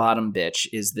original bottom bitch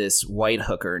is this white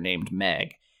hooker named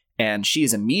Meg, and she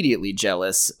is immediately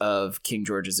jealous of King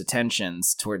George's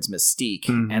attentions towards Mystique,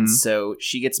 Mhm. and so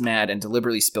she gets mad and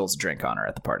deliberately spills a drink on her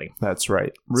at the party. That's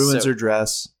right. Ruins So- her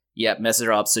dress. Yep, messes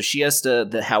her up. So she has to.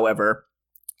 However,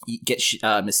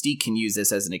 Mystique can use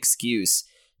this as an excuse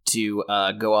to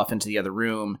go off into the other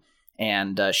room,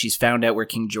 and she's found out where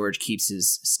King George keeps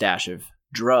his stash of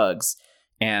drugs,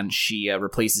 and she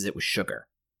replaces it with sugar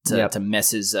to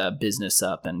mess his business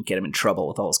up and get him in trouble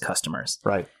with all his customers.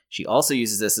 Right. She also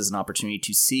uses this as an opportunity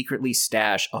to secretly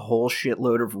stash a whole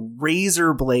shitload of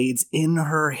razor blades in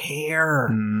her hair.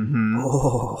 Mm-hmm.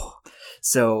 Oh,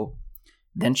 so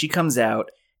then she comes out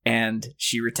and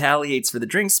she retaliates for the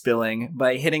drink spilling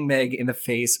by hitting Meg in the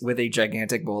face with a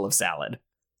gigantic bowl of salad.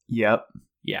 Yep.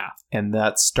 Yeah, And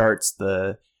that starts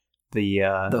the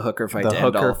hooker fight. the to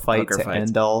hooker end all fight hooker to fights.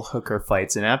 end all hooker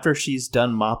fights. And after she's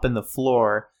done mopping the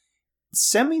floor,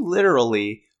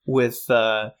 semi-literally with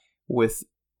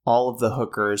all of the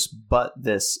hookers but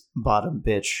this bottom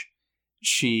bitch,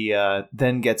 she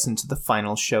then gets into the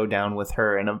final showdown with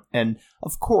her, and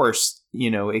of course,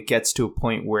 it gets to a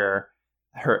point where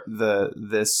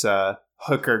this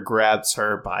hooker grabs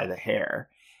her by the hair,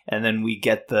 and then we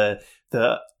get the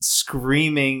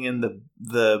screaming and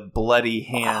the bloody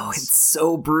hands. Oh, it's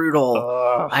so brutal.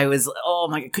 Ugh. I was, oh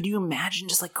my god, could you imagine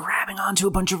just like grabbing onto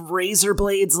a bunch of razor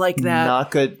blades like that? Not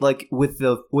good. Like with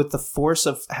the force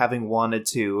of having wanted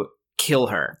to Kill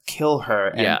her. kill her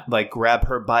and Yeah. like grab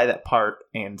her by that part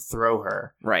and throw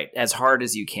her. Right, as hard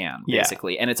as you can, Yeah.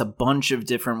 basically. And it's a bunch of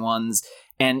different ones,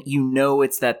 and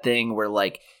it's that thing where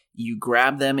like you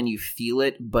grab them and you feel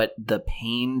it, but the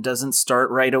pain doesn't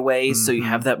start right away, so you Mhm.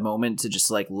 have that moment to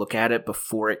just like look at it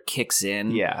before it kicks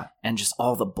in. Yeah. And just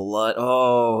all the blood.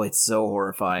 Oh, it's so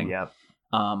horrifying. Yep.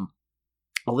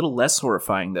 A little less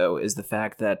horrifying though is the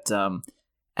fact that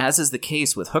as is the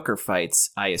case with hooker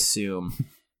fights, I assume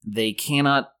they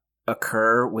cannot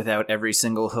occur without every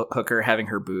single hooker having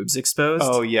her boobs exposed.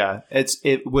 Oh yeah.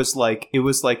 It was like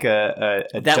a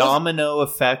That was- domino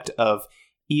effect of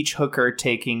each hooker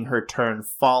taking her turn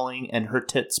falling and her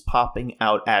tits popping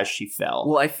out as she fell.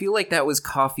 Well, I feel like that was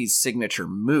Coffee's signature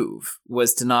move,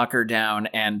 was to knock her down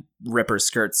and rip her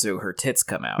skirt so her tits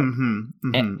come out.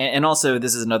 Mm-hmm. And also,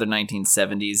 this is another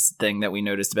 1970s thing that we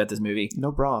noticed about this movie.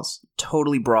 No bras.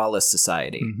 Totally braless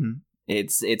society. Mm-hmm.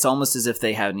 It's almost as if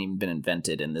they haven't even been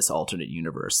invented in this alternate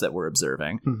universe that we're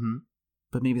observing. Mm-hmm.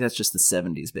 But maybe that's just the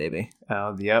 70s, baby.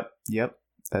 Yep.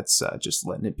 That's just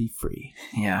letting it be free.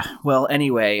 Yeah. Well,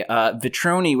 anyway,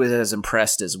 Vitroni was as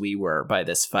impressed as we were by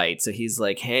this fight. So he's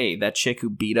like, hey, that chick who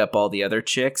beat up all the other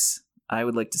chicks, I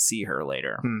would like to see her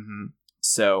later. Mm-hmm.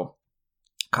 So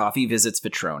Coffee visits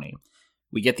Vitroni.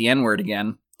 We get the N-word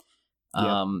again.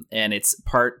 And it's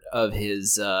part of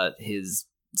his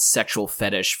sexual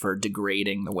fetish for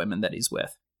degrading the women that he's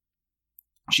with.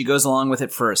 She goes along with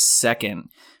it for a second,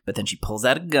 but then she pulls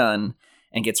out a gun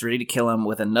and gets ready to kill him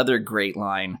with another great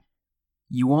line.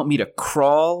 You want me to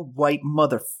crawl, white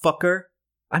motherfucker?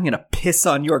 I'm gonna piss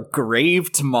on your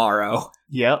grave tomorrow.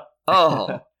 Yep.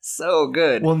 Oh, so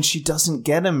good. Well, and she doesn't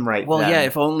get him right. Well, then. yeah,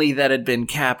 if only that had been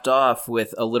capped off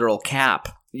with a literal cap,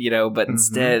 but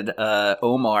instead,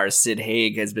 Omar, Sid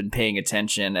Haig, has been paying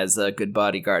attention as a good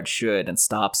bodyguard should and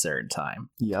stops her in time.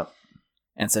 Yep.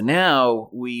 And so now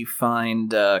we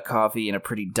find Coffee in a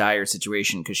pretty dire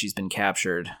situation because she's been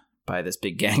captured by this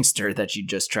big gangster that she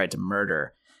just tried to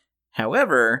murder.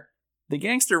 However, the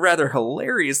gangster rather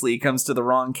hilariously comes to the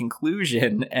wrong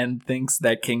conclusion and thinks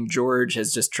that King George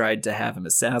has just tried to have him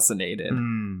assassinated.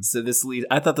 Mm. So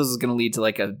I thought this was going to lead to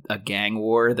like a gang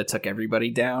war that took everybody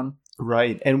down.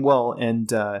 Right. And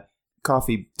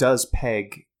Coffee does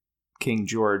peg King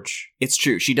George. It's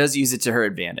true. She does use it to her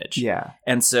advantage. Yeah.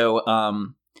 And so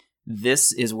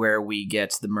this is where we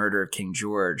get the murder of King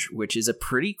George, which is a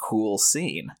pretty cool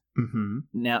scene. Mm-hmm.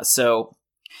 Now, so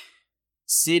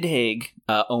Sid Haig,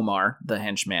 Omar, the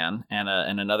henchman, and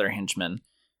another henchman.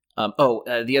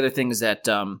 The other thing is that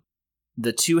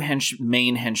the two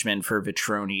main henchmen for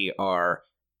Vitroni are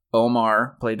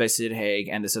Omar, played by Sid Haig,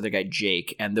 and this other guy,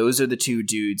 Jake. And those are the two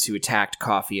dudes who attacked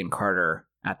Coffee and Carter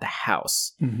at the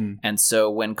house. Mm-hmm. And so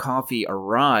when Coffee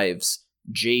arrives,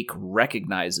 Jake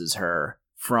recognizes her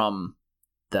from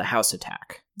the house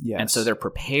attack. Yes. And so they're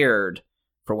prepared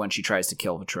for when she tries to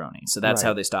kill Vetroni. So that's Right.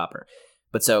 how they stop her.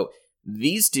 But so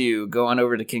these two go on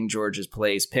over to King George's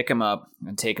place, pick him up,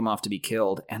 and take him off to be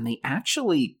killed. And they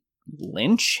actually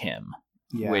lynch him,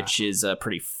 Yeah. which is a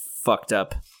pretty fucked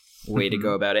up way to Mhm.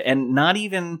 go about it. And not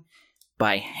even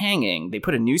by hanging. They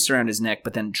put a noose around his neck,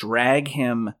 but then drag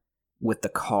him with the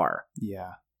car.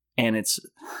 Yeah. And it's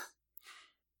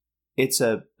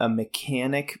a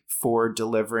mechanic for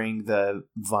delivering the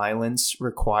violence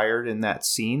required in that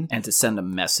scene. and to send a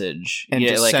message. And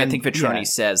yeah, to like I send- think Vetroni yeah,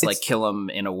 says, like it's- kill him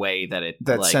in a way that it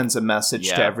That like, sends a message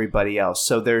to yeah. everybody else.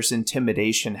 So there's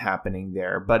intimidation happening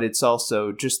there, but it's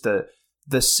also just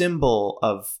the symbol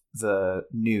of the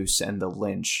noose and the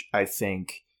lynch, I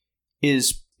think,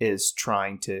 is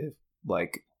trying to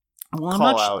like Well,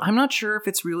 call out. I'm not sure if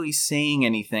it's really saying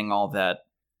anything all that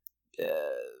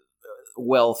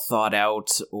well thought out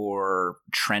or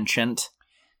trenchant.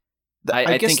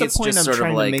 I guess think the it's point just I'm sort of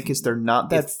trying like to make is they're not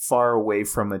that far away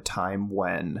from a time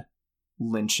when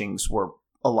lynchings were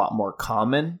a lot more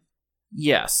common.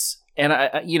 yes, and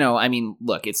I mean,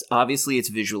 look, it's obviously it's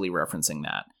visually referencing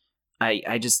that.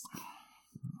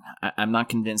 I'm not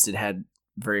convinced it had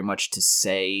very much to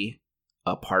say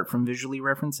apart from visually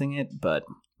referencing it, but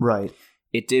Right.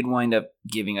 it did wind up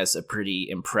giving us a pretty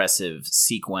impressive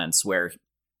sequence where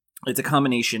it's a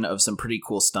combination of some pretty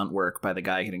cool stunt work by the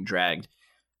guy getting dragged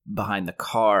behind the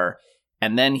car,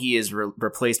 and then he is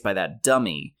replaced by that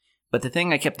dummy. But the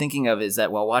thing I kept thinking of is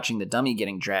that while watching the dummy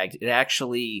getting dragged, it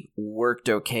actually worked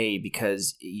okay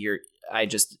because I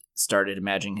just started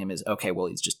imagining him as, okay, well,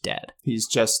 he's just dead. He's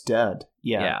just dead.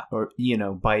 Yeah. Yeah. Or,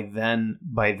 by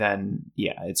then,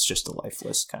 yeah, it's just a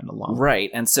lifeless kind of lump. Right.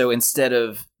 And so instead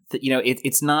of,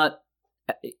 it's not,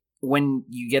 when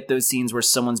you get those scenes where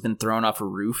someone's been thrown off a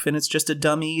roof and it's just a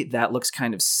dummy, that looks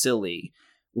kind of silly.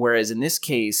 Whereas in this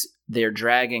case, they're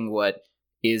dragging what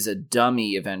is a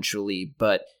dummy eventually,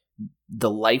 but the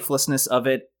lifelessness of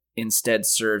it instead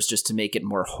serves just to make it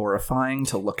more horrifying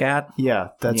to look at. Yeah,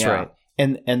 that's Yeah. right.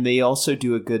 And they also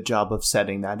do a good job of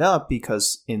setting that up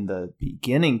because in the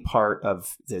beginning part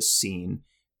of this scene,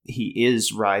 he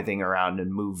is writhing around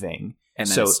and moving. And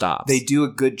then so it stops. They do a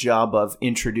good job of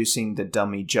introducing the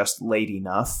dummy just late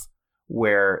enough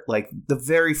where, like, the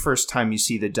very first time you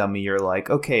see the dummy, you're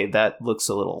like, okay, that looks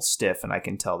a little stiff and I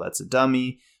can tell that's a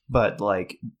dummy. But,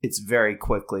 like, it's very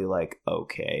quickly like,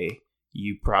 okay,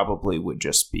 you probably would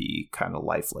just be kind of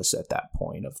lifeless at that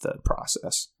point of the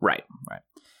process. Right.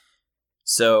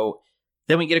 So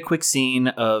then we get a quick scene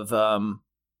of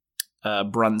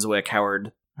Brunswick,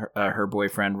 Howard, her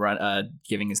boyfriend,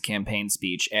 giving his campaign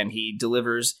speech, and he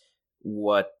delivers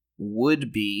what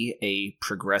would be a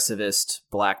progressivist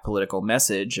black political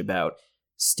message about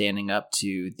standing up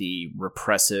to the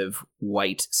repressive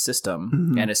white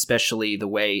system, Mhm. and especially the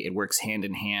way it works hand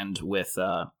in hand with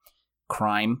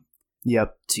crime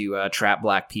Yep. to trap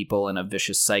black people in a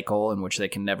vicious cycle in which they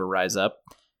can never rise up.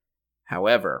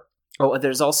 However,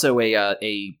 there's also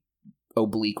a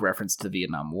oblique reference to the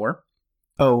Vietnam War.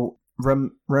 Oh,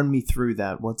 run me through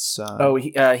that. What's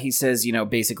He says,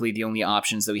 basically the only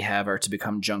options that we have are to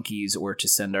become junkies or to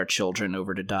send our children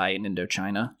over to die in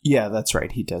Indochina. Yeah, that's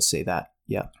right. He does say that.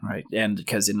 Yeah, Right. And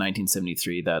because in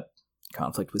 1973, that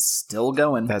conflict was still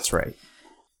going. that's right.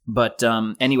 But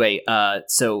anyway,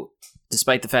 so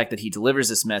despite the fact that he delivers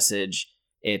this message,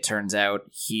 it turns out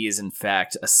he is in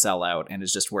fact a sellout and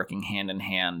is just working hand in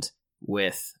hand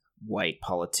with white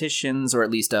politicians, or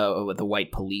at least with the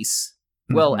white police.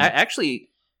 Well, Mhm. actually,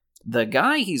 the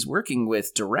guy he's working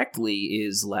with directly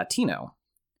is Latino.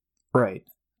 Right.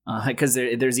 Because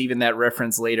there's even that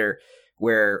reference later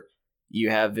where you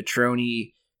have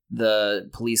Vetroni, the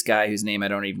police guy whose name I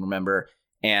don't even remember,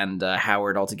 and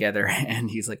Howard all together, and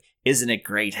he's like, "Isn't it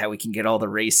great how we can get all the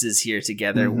races here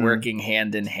together, Mhm. working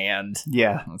hand in hand?"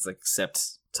 Yeah. It's like,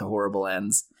 except to horrible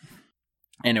ends.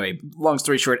 Anyway, long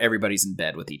story short, everybody's in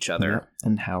bed with each other. Yep.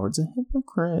 And Howard's a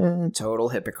hypocrite. Total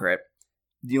hypocrite.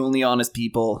 The only honest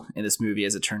people in this movie,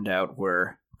 as it turned out,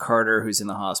 were Carter, who's in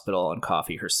the hospital, and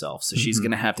Coffee herself. So she's Mhm.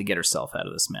 going to have to get herself out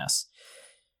of this mess.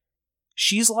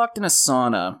 She's locked in a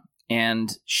sauna,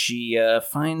 and she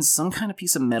finds some kind of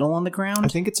piece of metal on the ground. I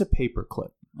think it's a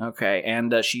paperclip. Okay,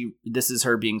 and this is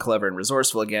her being clever and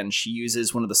resourceful again. She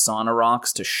uses one of the sauna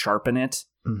rocks to sharpen it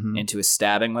Mm-hmm. into a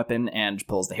stabbing weapon and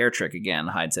pulls the hair trick again,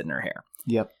 hides it in her hair.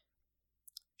 Yep.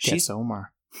 She's Yes,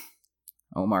 Omar.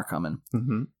 Omar coming.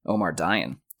 Mm-hmm. Omar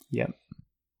dying. Yep.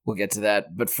 We'll get to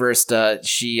that. But first,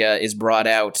 she is brought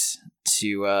out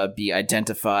to be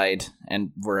identified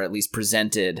and were at least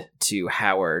presented to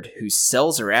Howard, who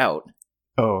sells her out.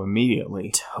 Oh,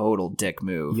 immediately. Total dick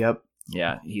move. Yep.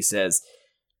 Yeah, he says,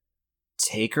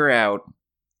 take her out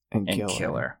And and kill,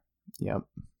 kill her. her. Yep.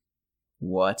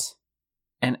 What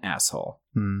an asshole.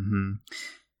 Mm-hmm.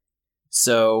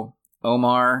 So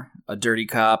Omar, a dirty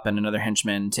cop, and another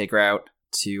henchman take her out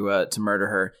to murder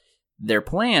her. Their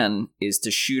plan is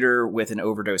to shoot her with an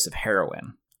overdose of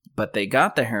heroin. But they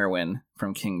got the heroin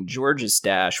from King George's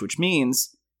stash, which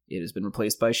means it has been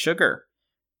replaced by sugar.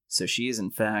 So she is, in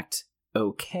fact,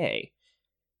 okay.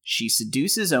 She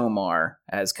seduces Omar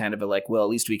as kind of a like, well, at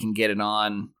least we can get it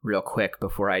on real quick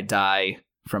before I die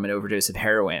from an overdose of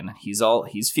heroin. He's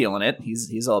feeling it.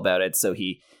 He's all about it. So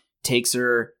he takes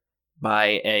her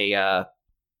by a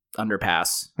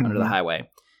underpass under the highway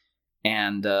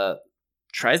and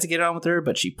tries to get on with her,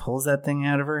 but she pulls that thing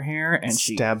out of her hair and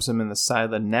she stabs him in the side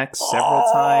of the neck several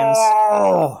times.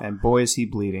 And boy, is he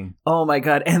bleeding. Oh my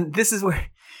god. And this is where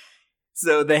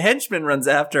so the henchman runs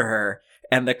after her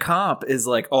and the cop is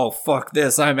like, oh fuck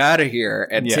this, I'm out of here,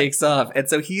 and takes off. And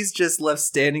so he's just left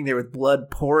standing there with blood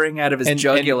pouring out of his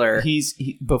jugular. And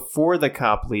he before the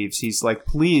cop leaves, he's like,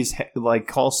 please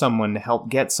call someone to help,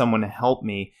 get someone to help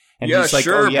me. And he's like,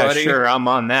 sure, oh yeah, buddy. sure, I'm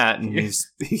on that. And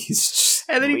he's just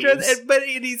and then he tries,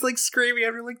 and he's like screaming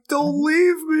at her, like, "Don't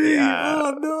leave me!" Yeah.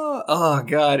 Oh no! Oh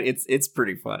god, it's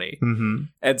pretty funny. Mm-hmm.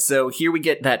 And so here we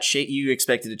get that you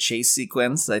expected a chase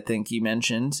sequence. I think you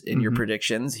mentioned in your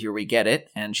predictions. Here we get it,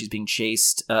 and she's being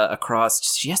chased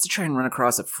across. She has to try and run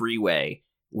across a freeway,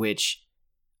 which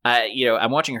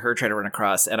I'm watching her try to run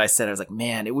across, and I was like,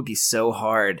 man, it would be so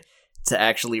hard to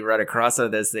actually run across one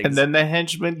of those things. And then the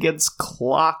henchman gets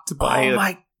clocked by oh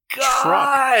my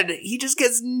god, he just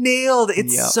gets nailed.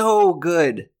 It's so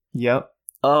good. Yep.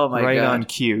 Oh my god. Right on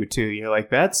cue too. You're like,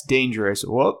 that's dangerous.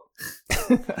 Whoop.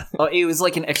 Oh, it was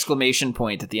like an exclamation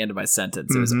point at the end of my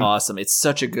sentence. It was awesome. It's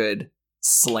such a good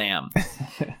slam.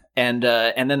 and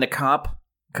then the cop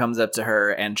comes up to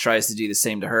her and tries to do the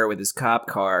same to her with his cop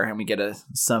car, and we get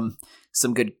some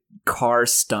good car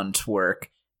stunt work.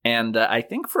 And I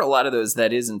think for a lot of those,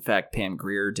 that is in fact Pam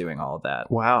Grier doing all of that.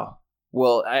 Wow.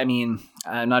 Well, I mean,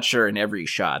 I'm not sure in every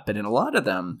shot, but in a lot of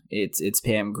them, it's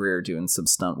Pam Grier doing some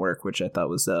stunt work, which I thought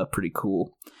was pretty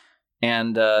cool.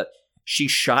 And she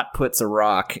shot puts a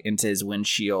rock into his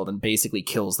windshield and basically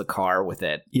kills the car with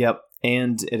it. Yep,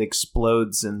 and it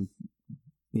explodes and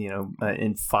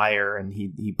in fire, and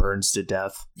he burns to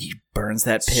death. He burns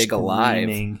that pig alive.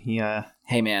 Yeah.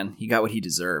 Hey man, he got what he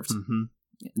deserved. Mm-hmm.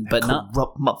 But not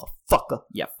corrupt motherfucker.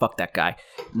 Yeah, fuck that guy.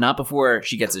 Not before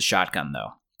she gets his shotgun though.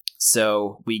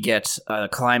 So we get a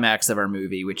climax of our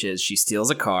movie, which is she steals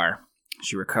a car,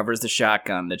 she recovers the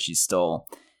shotgun that she stole,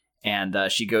 and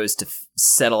she goes to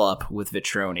settle up with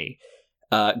Vitroni.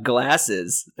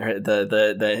 Glasses,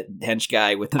 the hench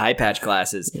guy with eye patch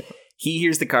glasses, he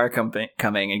hears the car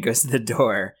coming and goes to the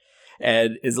door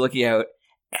and is looking out,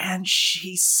 and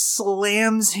she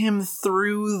slams him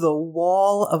through the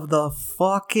wall of the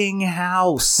fucking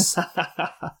house.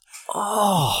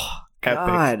 Oh,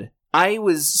 God. Epic. I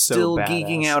was still So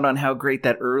geeking badass. out on how great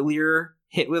that earlier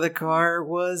hit with a car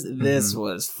was. This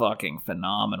was fucking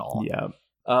phenomenal. Yeah.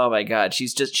 Oh my god,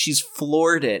 she's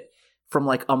floored it from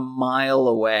like a mile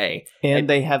away. And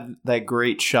they have that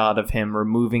great shot of him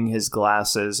removing his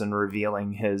glasses and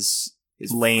revealing his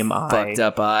lame eye. Fucked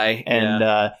up eye.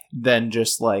 And then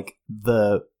just like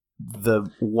the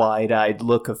wide-eyed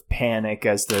look of panic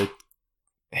as the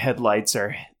headlights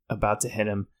are about to hit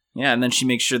him. Yeah, and then she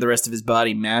makes sure the rest of his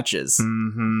body matches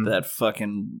Mm-hmm. that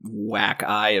fucking whack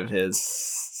eye of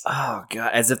his. Oh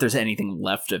god, as if there's anything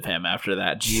left of him after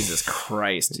that. Jesus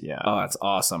Christ. Yeah. Oh, that's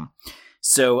awesome.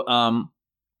 So,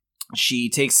 she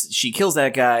kills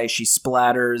that guy. She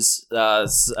splatters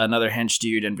another hench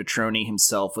dude and Vitroni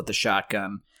himself with the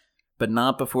shotgun, but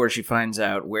not before she finds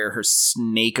out where her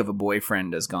snake of a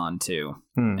boyfriend has gone to.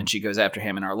 And she goes after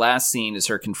him. And our last scene is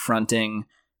her confronting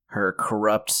her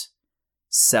corrupt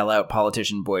sellout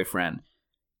politician boyfriend.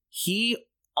 He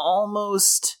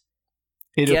almost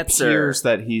It gets appears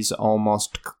her. that he's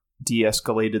almost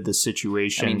de-escalated the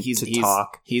situation. I mean, he's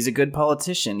talk. He's a good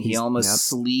politician. He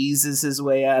almost sleazes his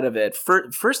way out of it.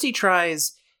 First, he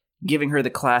tries giving her the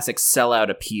classic sellout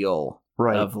appeal,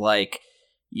 Right. of like,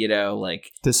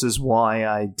 like This is why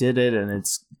I did it, and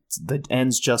it's the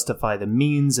ends justify the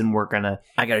means, and we're gonna,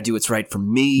 I got to do what's right for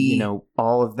me.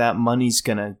 all of that money's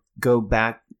gonna go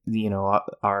back.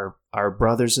 Our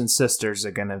brothers and sisters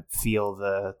are gonna feel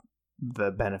the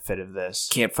benefit of this.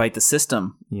 Can't fight the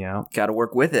system. Got Got to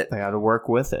work with it. they got to work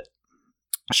with it.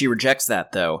 She rejects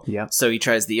that, though. Yeah. So he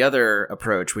tries the other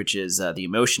approach, which is the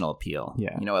emotional appeal.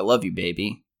 Yeah. You know, I love you,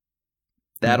 baby.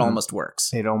 That Mhm. almost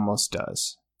works. It almost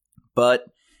does. But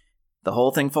the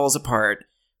whole thing falls apart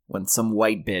when some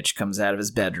white bitch comes out of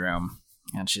his bedroom.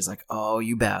 And she's like, oh,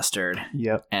 you bastard.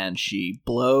 Yep. And she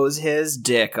blows his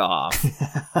dick off.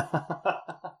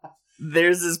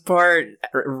 There's this part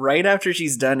right after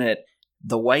she's done it,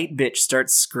 the white bitch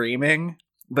starts screaming.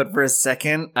 But for a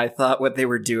second, I thought what they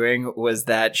were doing was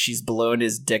that she's blown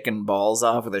his dick and balls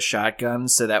off with a shotgun.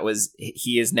 So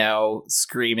he is now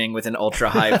screaming with an ultra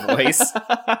high voice.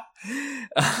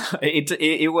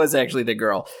 It was actually the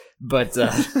girl. But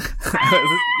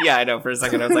yeah, I know. For a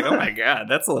second, I was like, oh my God,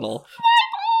 that's a little.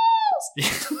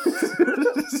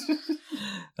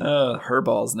 Her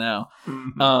balls now.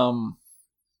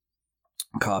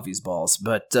 Coffee's balls.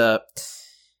 But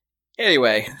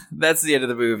anyway, that's the end of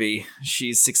the movie.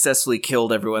 She's successfully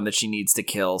killed everyone that she needs to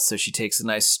kill, so she takes a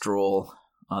nice stroll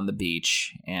on the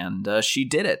beach, and she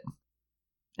did it.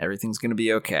 Everything's gonna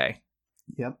be okay.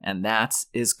 Yep. And that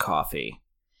is Coffee.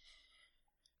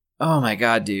 Oh my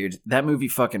God, dude. That movie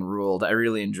fucking ruled. I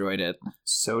really enjoyed it.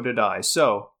 So did I.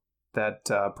 So that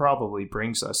probably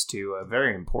brings us to a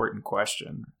very important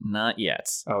question. Not yet.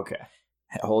 Okay.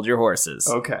 Hold your horses.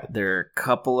 Okay. There are a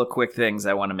couple of quick things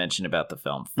I want to mention about the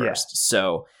film first. Yeah.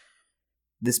 So,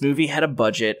 this movie had a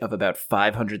budget of about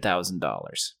 $500,000.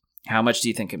 How much do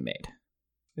you think it made?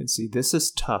 And see, this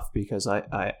is tough because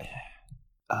I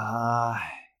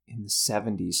in the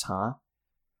 70s, huh?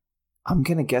 I'm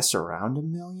gonna guess around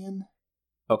 $1 million.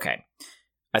 Okay.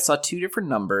 I saw two different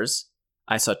numbers.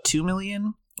 I saw 2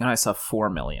 million and I saw 4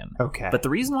 million. Okay. But the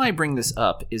reason why I bring this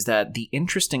up is that the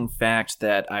interesting fact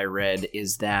that I read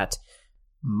is that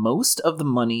most of the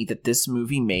money that this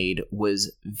movie made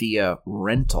was via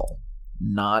rental,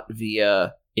 not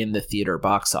via in the theater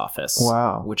box office.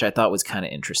 Wow. Which I thought was kind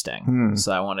of interesting. Hmm.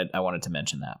 So I wanted to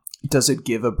mention that. Does it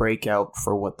give a breakout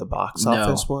for what the box No.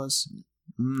 office was?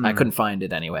 I couldn't find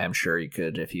it anyway. I'm sure you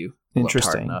could if you looked hard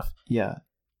Interesting. enough. Yeah.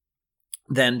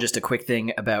 Then just a quick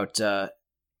thing about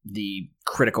the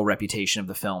critical reputation of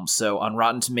the film. So on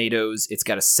Rotten Tomatoes, it's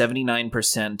got a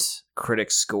 79% critic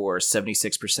score,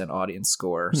 76% audience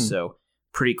score. So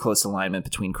pretty close alignment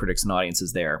between critics and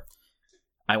audiences there.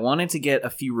 I wanted to get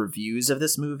a few reviews of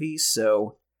this movie.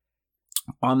 So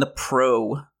on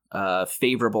the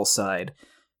favorable side,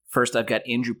 first I've got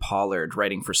Andrew Pollard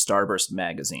writing for Starburst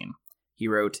magazine. He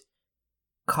wrote,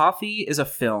 Coffee is a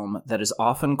film that is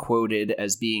often quoted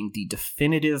as being the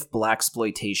definitive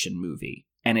blaxploitation movie,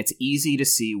 and it's easy to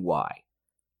see why.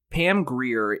 Pam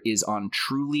Grier is on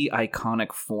truly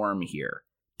iconic form here,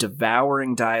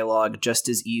 devouring dialogue just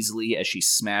as easily as she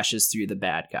smashes through the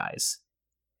bad guys.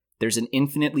 There's an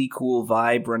infinitely cool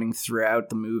vibe running throughout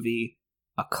the movie,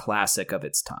 a classic of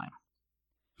its time.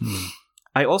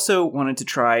 I also wanted to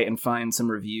try and find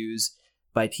some reviews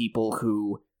by people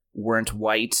who weren't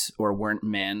white or weren't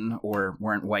men or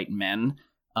weren't white men.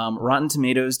 Rotten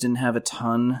Tomatoes didn't have a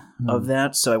ton of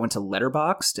that, so I went to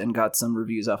Letterboxd and got some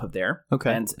reviews off of there.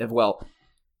 Okay. And, well,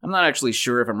 I'm not actually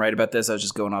sure if I'm right about this. I was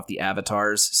just going off the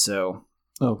avatars, so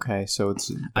Okay, so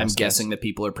it's... I'm guessing that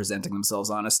people are presenting themselves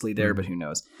honestly there, but who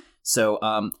knows. So,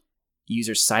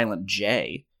 user Silent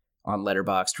J on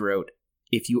Letterboxd wrote,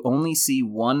 if you only see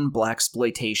one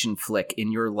blaxploitation flick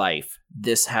in your life,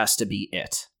 this has to be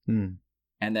it.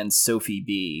 And then Sophie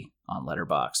B on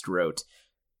Letterboxd wrote,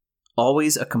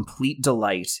 always a complete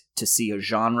delight to see a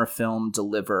genre film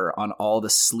deliver on all the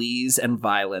sleaze and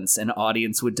violence an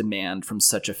audience would demand from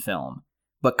such a film,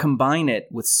 but combine it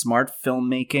with smart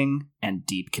filmmaking and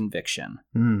deep conviction.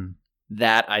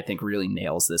 That, I think, really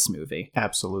nails this movie.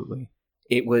 Absolutely.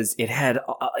 It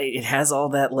has all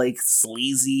that like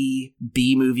sleazy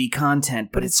B-movie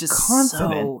content, but it's just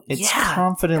confident. so, It's yeah,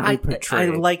 confidently portrayed.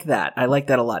 I like that. I like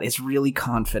that a lot. It's really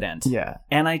confident. Yeah.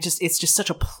 And it's just such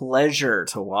a pleasure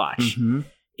to watch. Mm-hmm.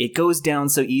 It goes down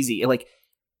so easy. Like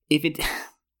if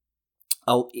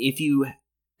you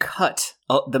cut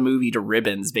the movie to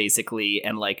ribbons basically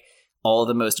and like all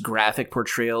the most graphic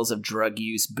portrayals of drug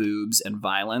use, boobs, and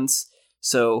violence.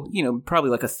 So,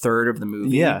 probably like a third of the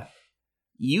movie. Yeah.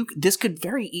 This could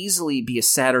very easily be a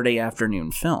Saturday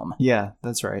afternoon film. Yeah,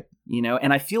 that's right.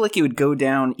 And I feel like it would go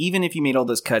down, even if you made all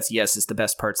those cuts, yes, it's the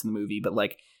best parts of the movie, but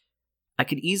like, I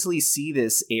could easily see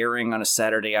this airing on a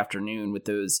Saturday afternoon with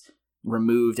those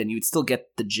removed, and you would still get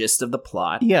the gist of the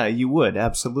plot. Yeah, you would,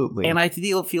 absolutely. And I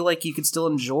feel like you could still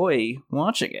enjoy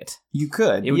watching it. You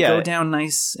could. It would go down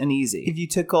nice and easy. If you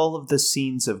took all of the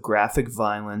scenes of graphic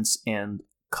violence and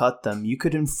cut them, you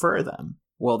could infer them.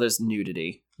 Well, there's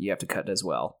nudity you have to cut as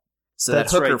well. So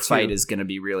That's that hooker right, fight too. is going to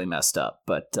be really messed up.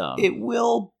 But it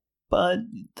will, But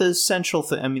the essential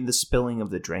thing, I mean, the spilling of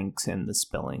the drinks and the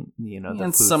spilling, the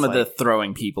and food some of fight, the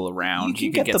throwing people around.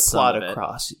 you could get the some plot of it.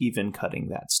 across, even cutting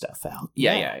that stuff out.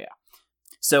 Yeah.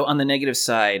 So on the negative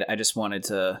side, I just wanted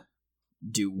to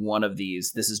do one of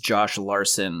these. This is Josh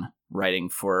Larson writing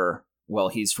for, well,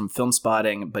 he's from Film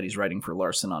Spotting, but he's writing for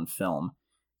Larson on Film.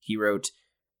 He wrote,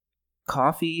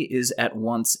 "Coffee is at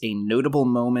once a notable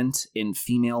moment in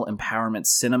female empowerment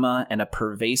cinema and a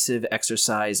pervasive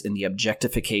exercise in the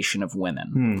objectification of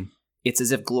women. It's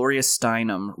as if Gloria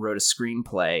Steinem wrote a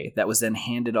screenplay that was then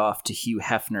handed off to Hugh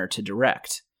Hefner to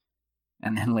direct."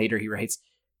 And then later he writes,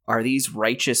 "Are these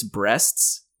righteous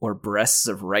breasts or breasts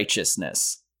of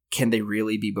righteousness? Can they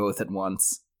really be both at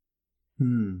once?"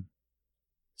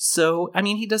 So, I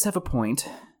mean, he does have a point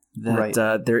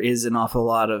that there is an awful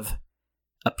lot of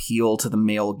appeal to the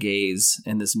male gaze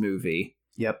in this movie.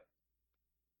 Yep.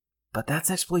 But that's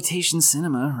exploitation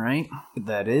cinema, right?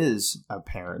 That is,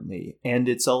 apparently. And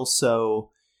it's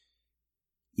also,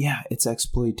 it's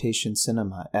exploitation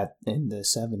cinema in the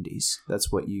 70s.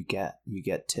 That's what you get. You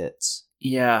get tits.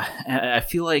 Yeah, I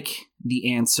feel like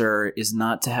the answer is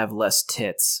not to have less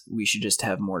tits. We should just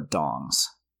have more dongs.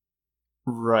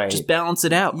 Right. Just balance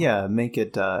it out. Yeah, make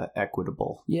it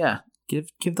equitable. Yeah.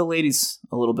 Give the ladies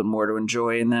a little bit more to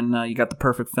enjoy, and then you got the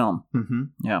perfect film. Mm-hmm.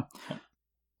 Yeah.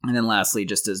 And then lastly,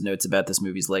 just as notes about this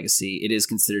movie's legacy, it is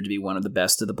considered to be one of the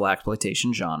best of the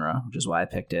blaxploitation genre, which is why I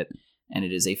picked it, and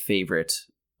it is a favorite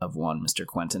of one Mr.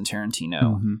 Quentin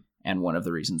Tarantino, and one of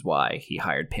the reasons why he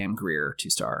hired Pam Grier to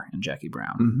star in Jackie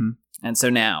Brown. And so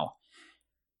now,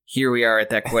 here we are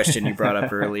at that question you brought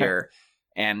up earlier.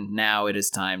 And now it is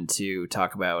time to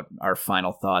talk about our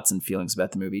final thoughts and feelings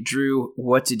about the movie. Drew,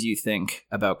 what did you think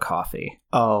about Coffee?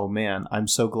 Oh, man. I'm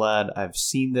so glad I've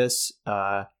seen this.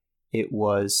 It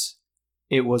was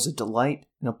a delight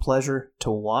and a pleasure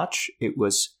to watch. It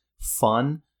was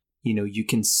fun. You know, you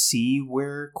can see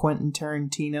where Quentin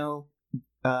Tarantino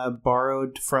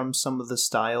borrowed from some of the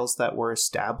styles that were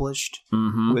established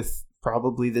with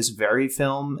probably this very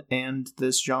film and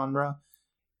this genre.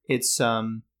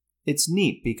 It's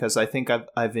neat because I think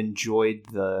I've enjoyed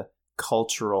the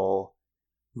cultural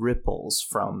ripples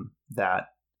from that.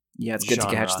 Yeah, it's good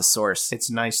genre. to catch the source. It's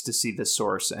nice to see the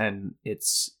source, and it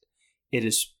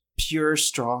is pure,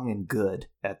 strong, and good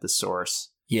at the source.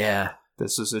 Yeah.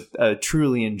 This is a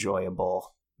truly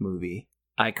enjoyable movie.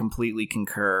 I completely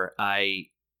concur. I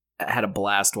had a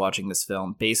blast watching this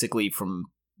film, basically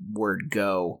from word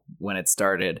go when it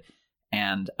started,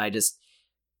 and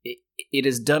it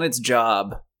has done its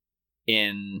job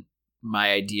in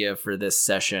my idea for this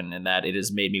session, in that it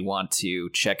has made me want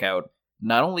to check out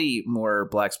not only more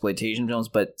blaxploitation films,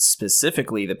 but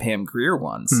specifically the Pam Grier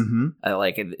ones. I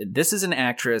like it. This is an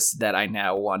actress that I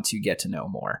now want to get to know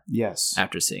more. Yes.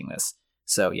 After seeing this.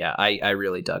 So yeah, I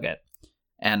really dug it.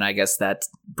 And I guess that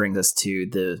brings us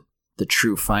to the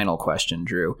true final question,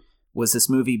 Drew. Was this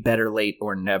movie better late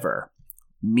or never?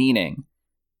 Meaning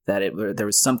that there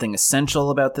was something essential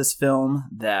about this film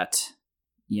that,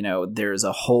 you know, there's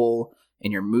a hole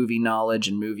in your movie knowledge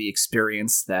and movie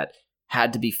experience that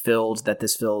had to be filled, that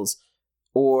this fills.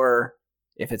 Or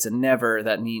if it's a never,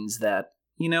 that means that,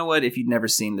 you know what, if you'd never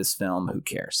seen this film, who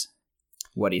cares?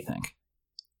 What do you think?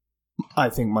 I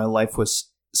think my life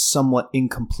was somewhat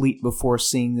incomplete before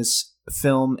seeing this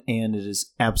film, and it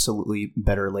is absolutely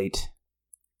better late.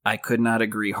 I could not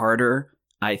agree harder.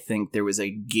 I think there was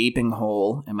a gaping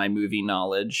hole in my movie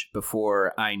knowledge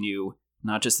before I knew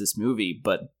not just this movie,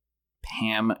 but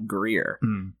Pam Grier.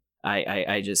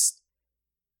 I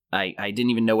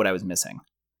didn't even know what I was missing.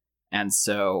 And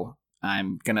so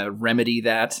I'm going to remedy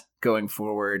that going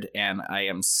forward, and I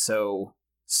am so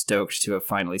stoked to have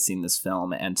finally seen this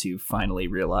film and to finally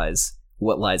realize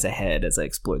what lies ahead as I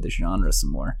explore the genre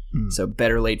some more. So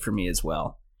better late for me as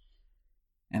well.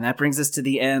 And that brings us to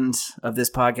the end of this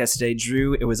podcast today.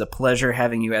 Drew, it was a pleasure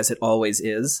having you, as it always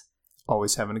is.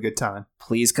 Always having a good time.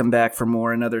 Please come back for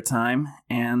more another time.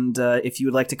 And if you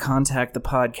would like to contact the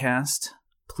podcast,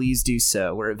 please do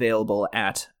so. We're available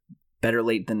at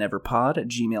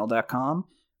betterlatethanneverpod@gmail.com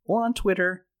or on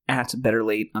Twitter at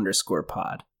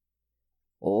betterlate_pod.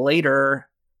 Later.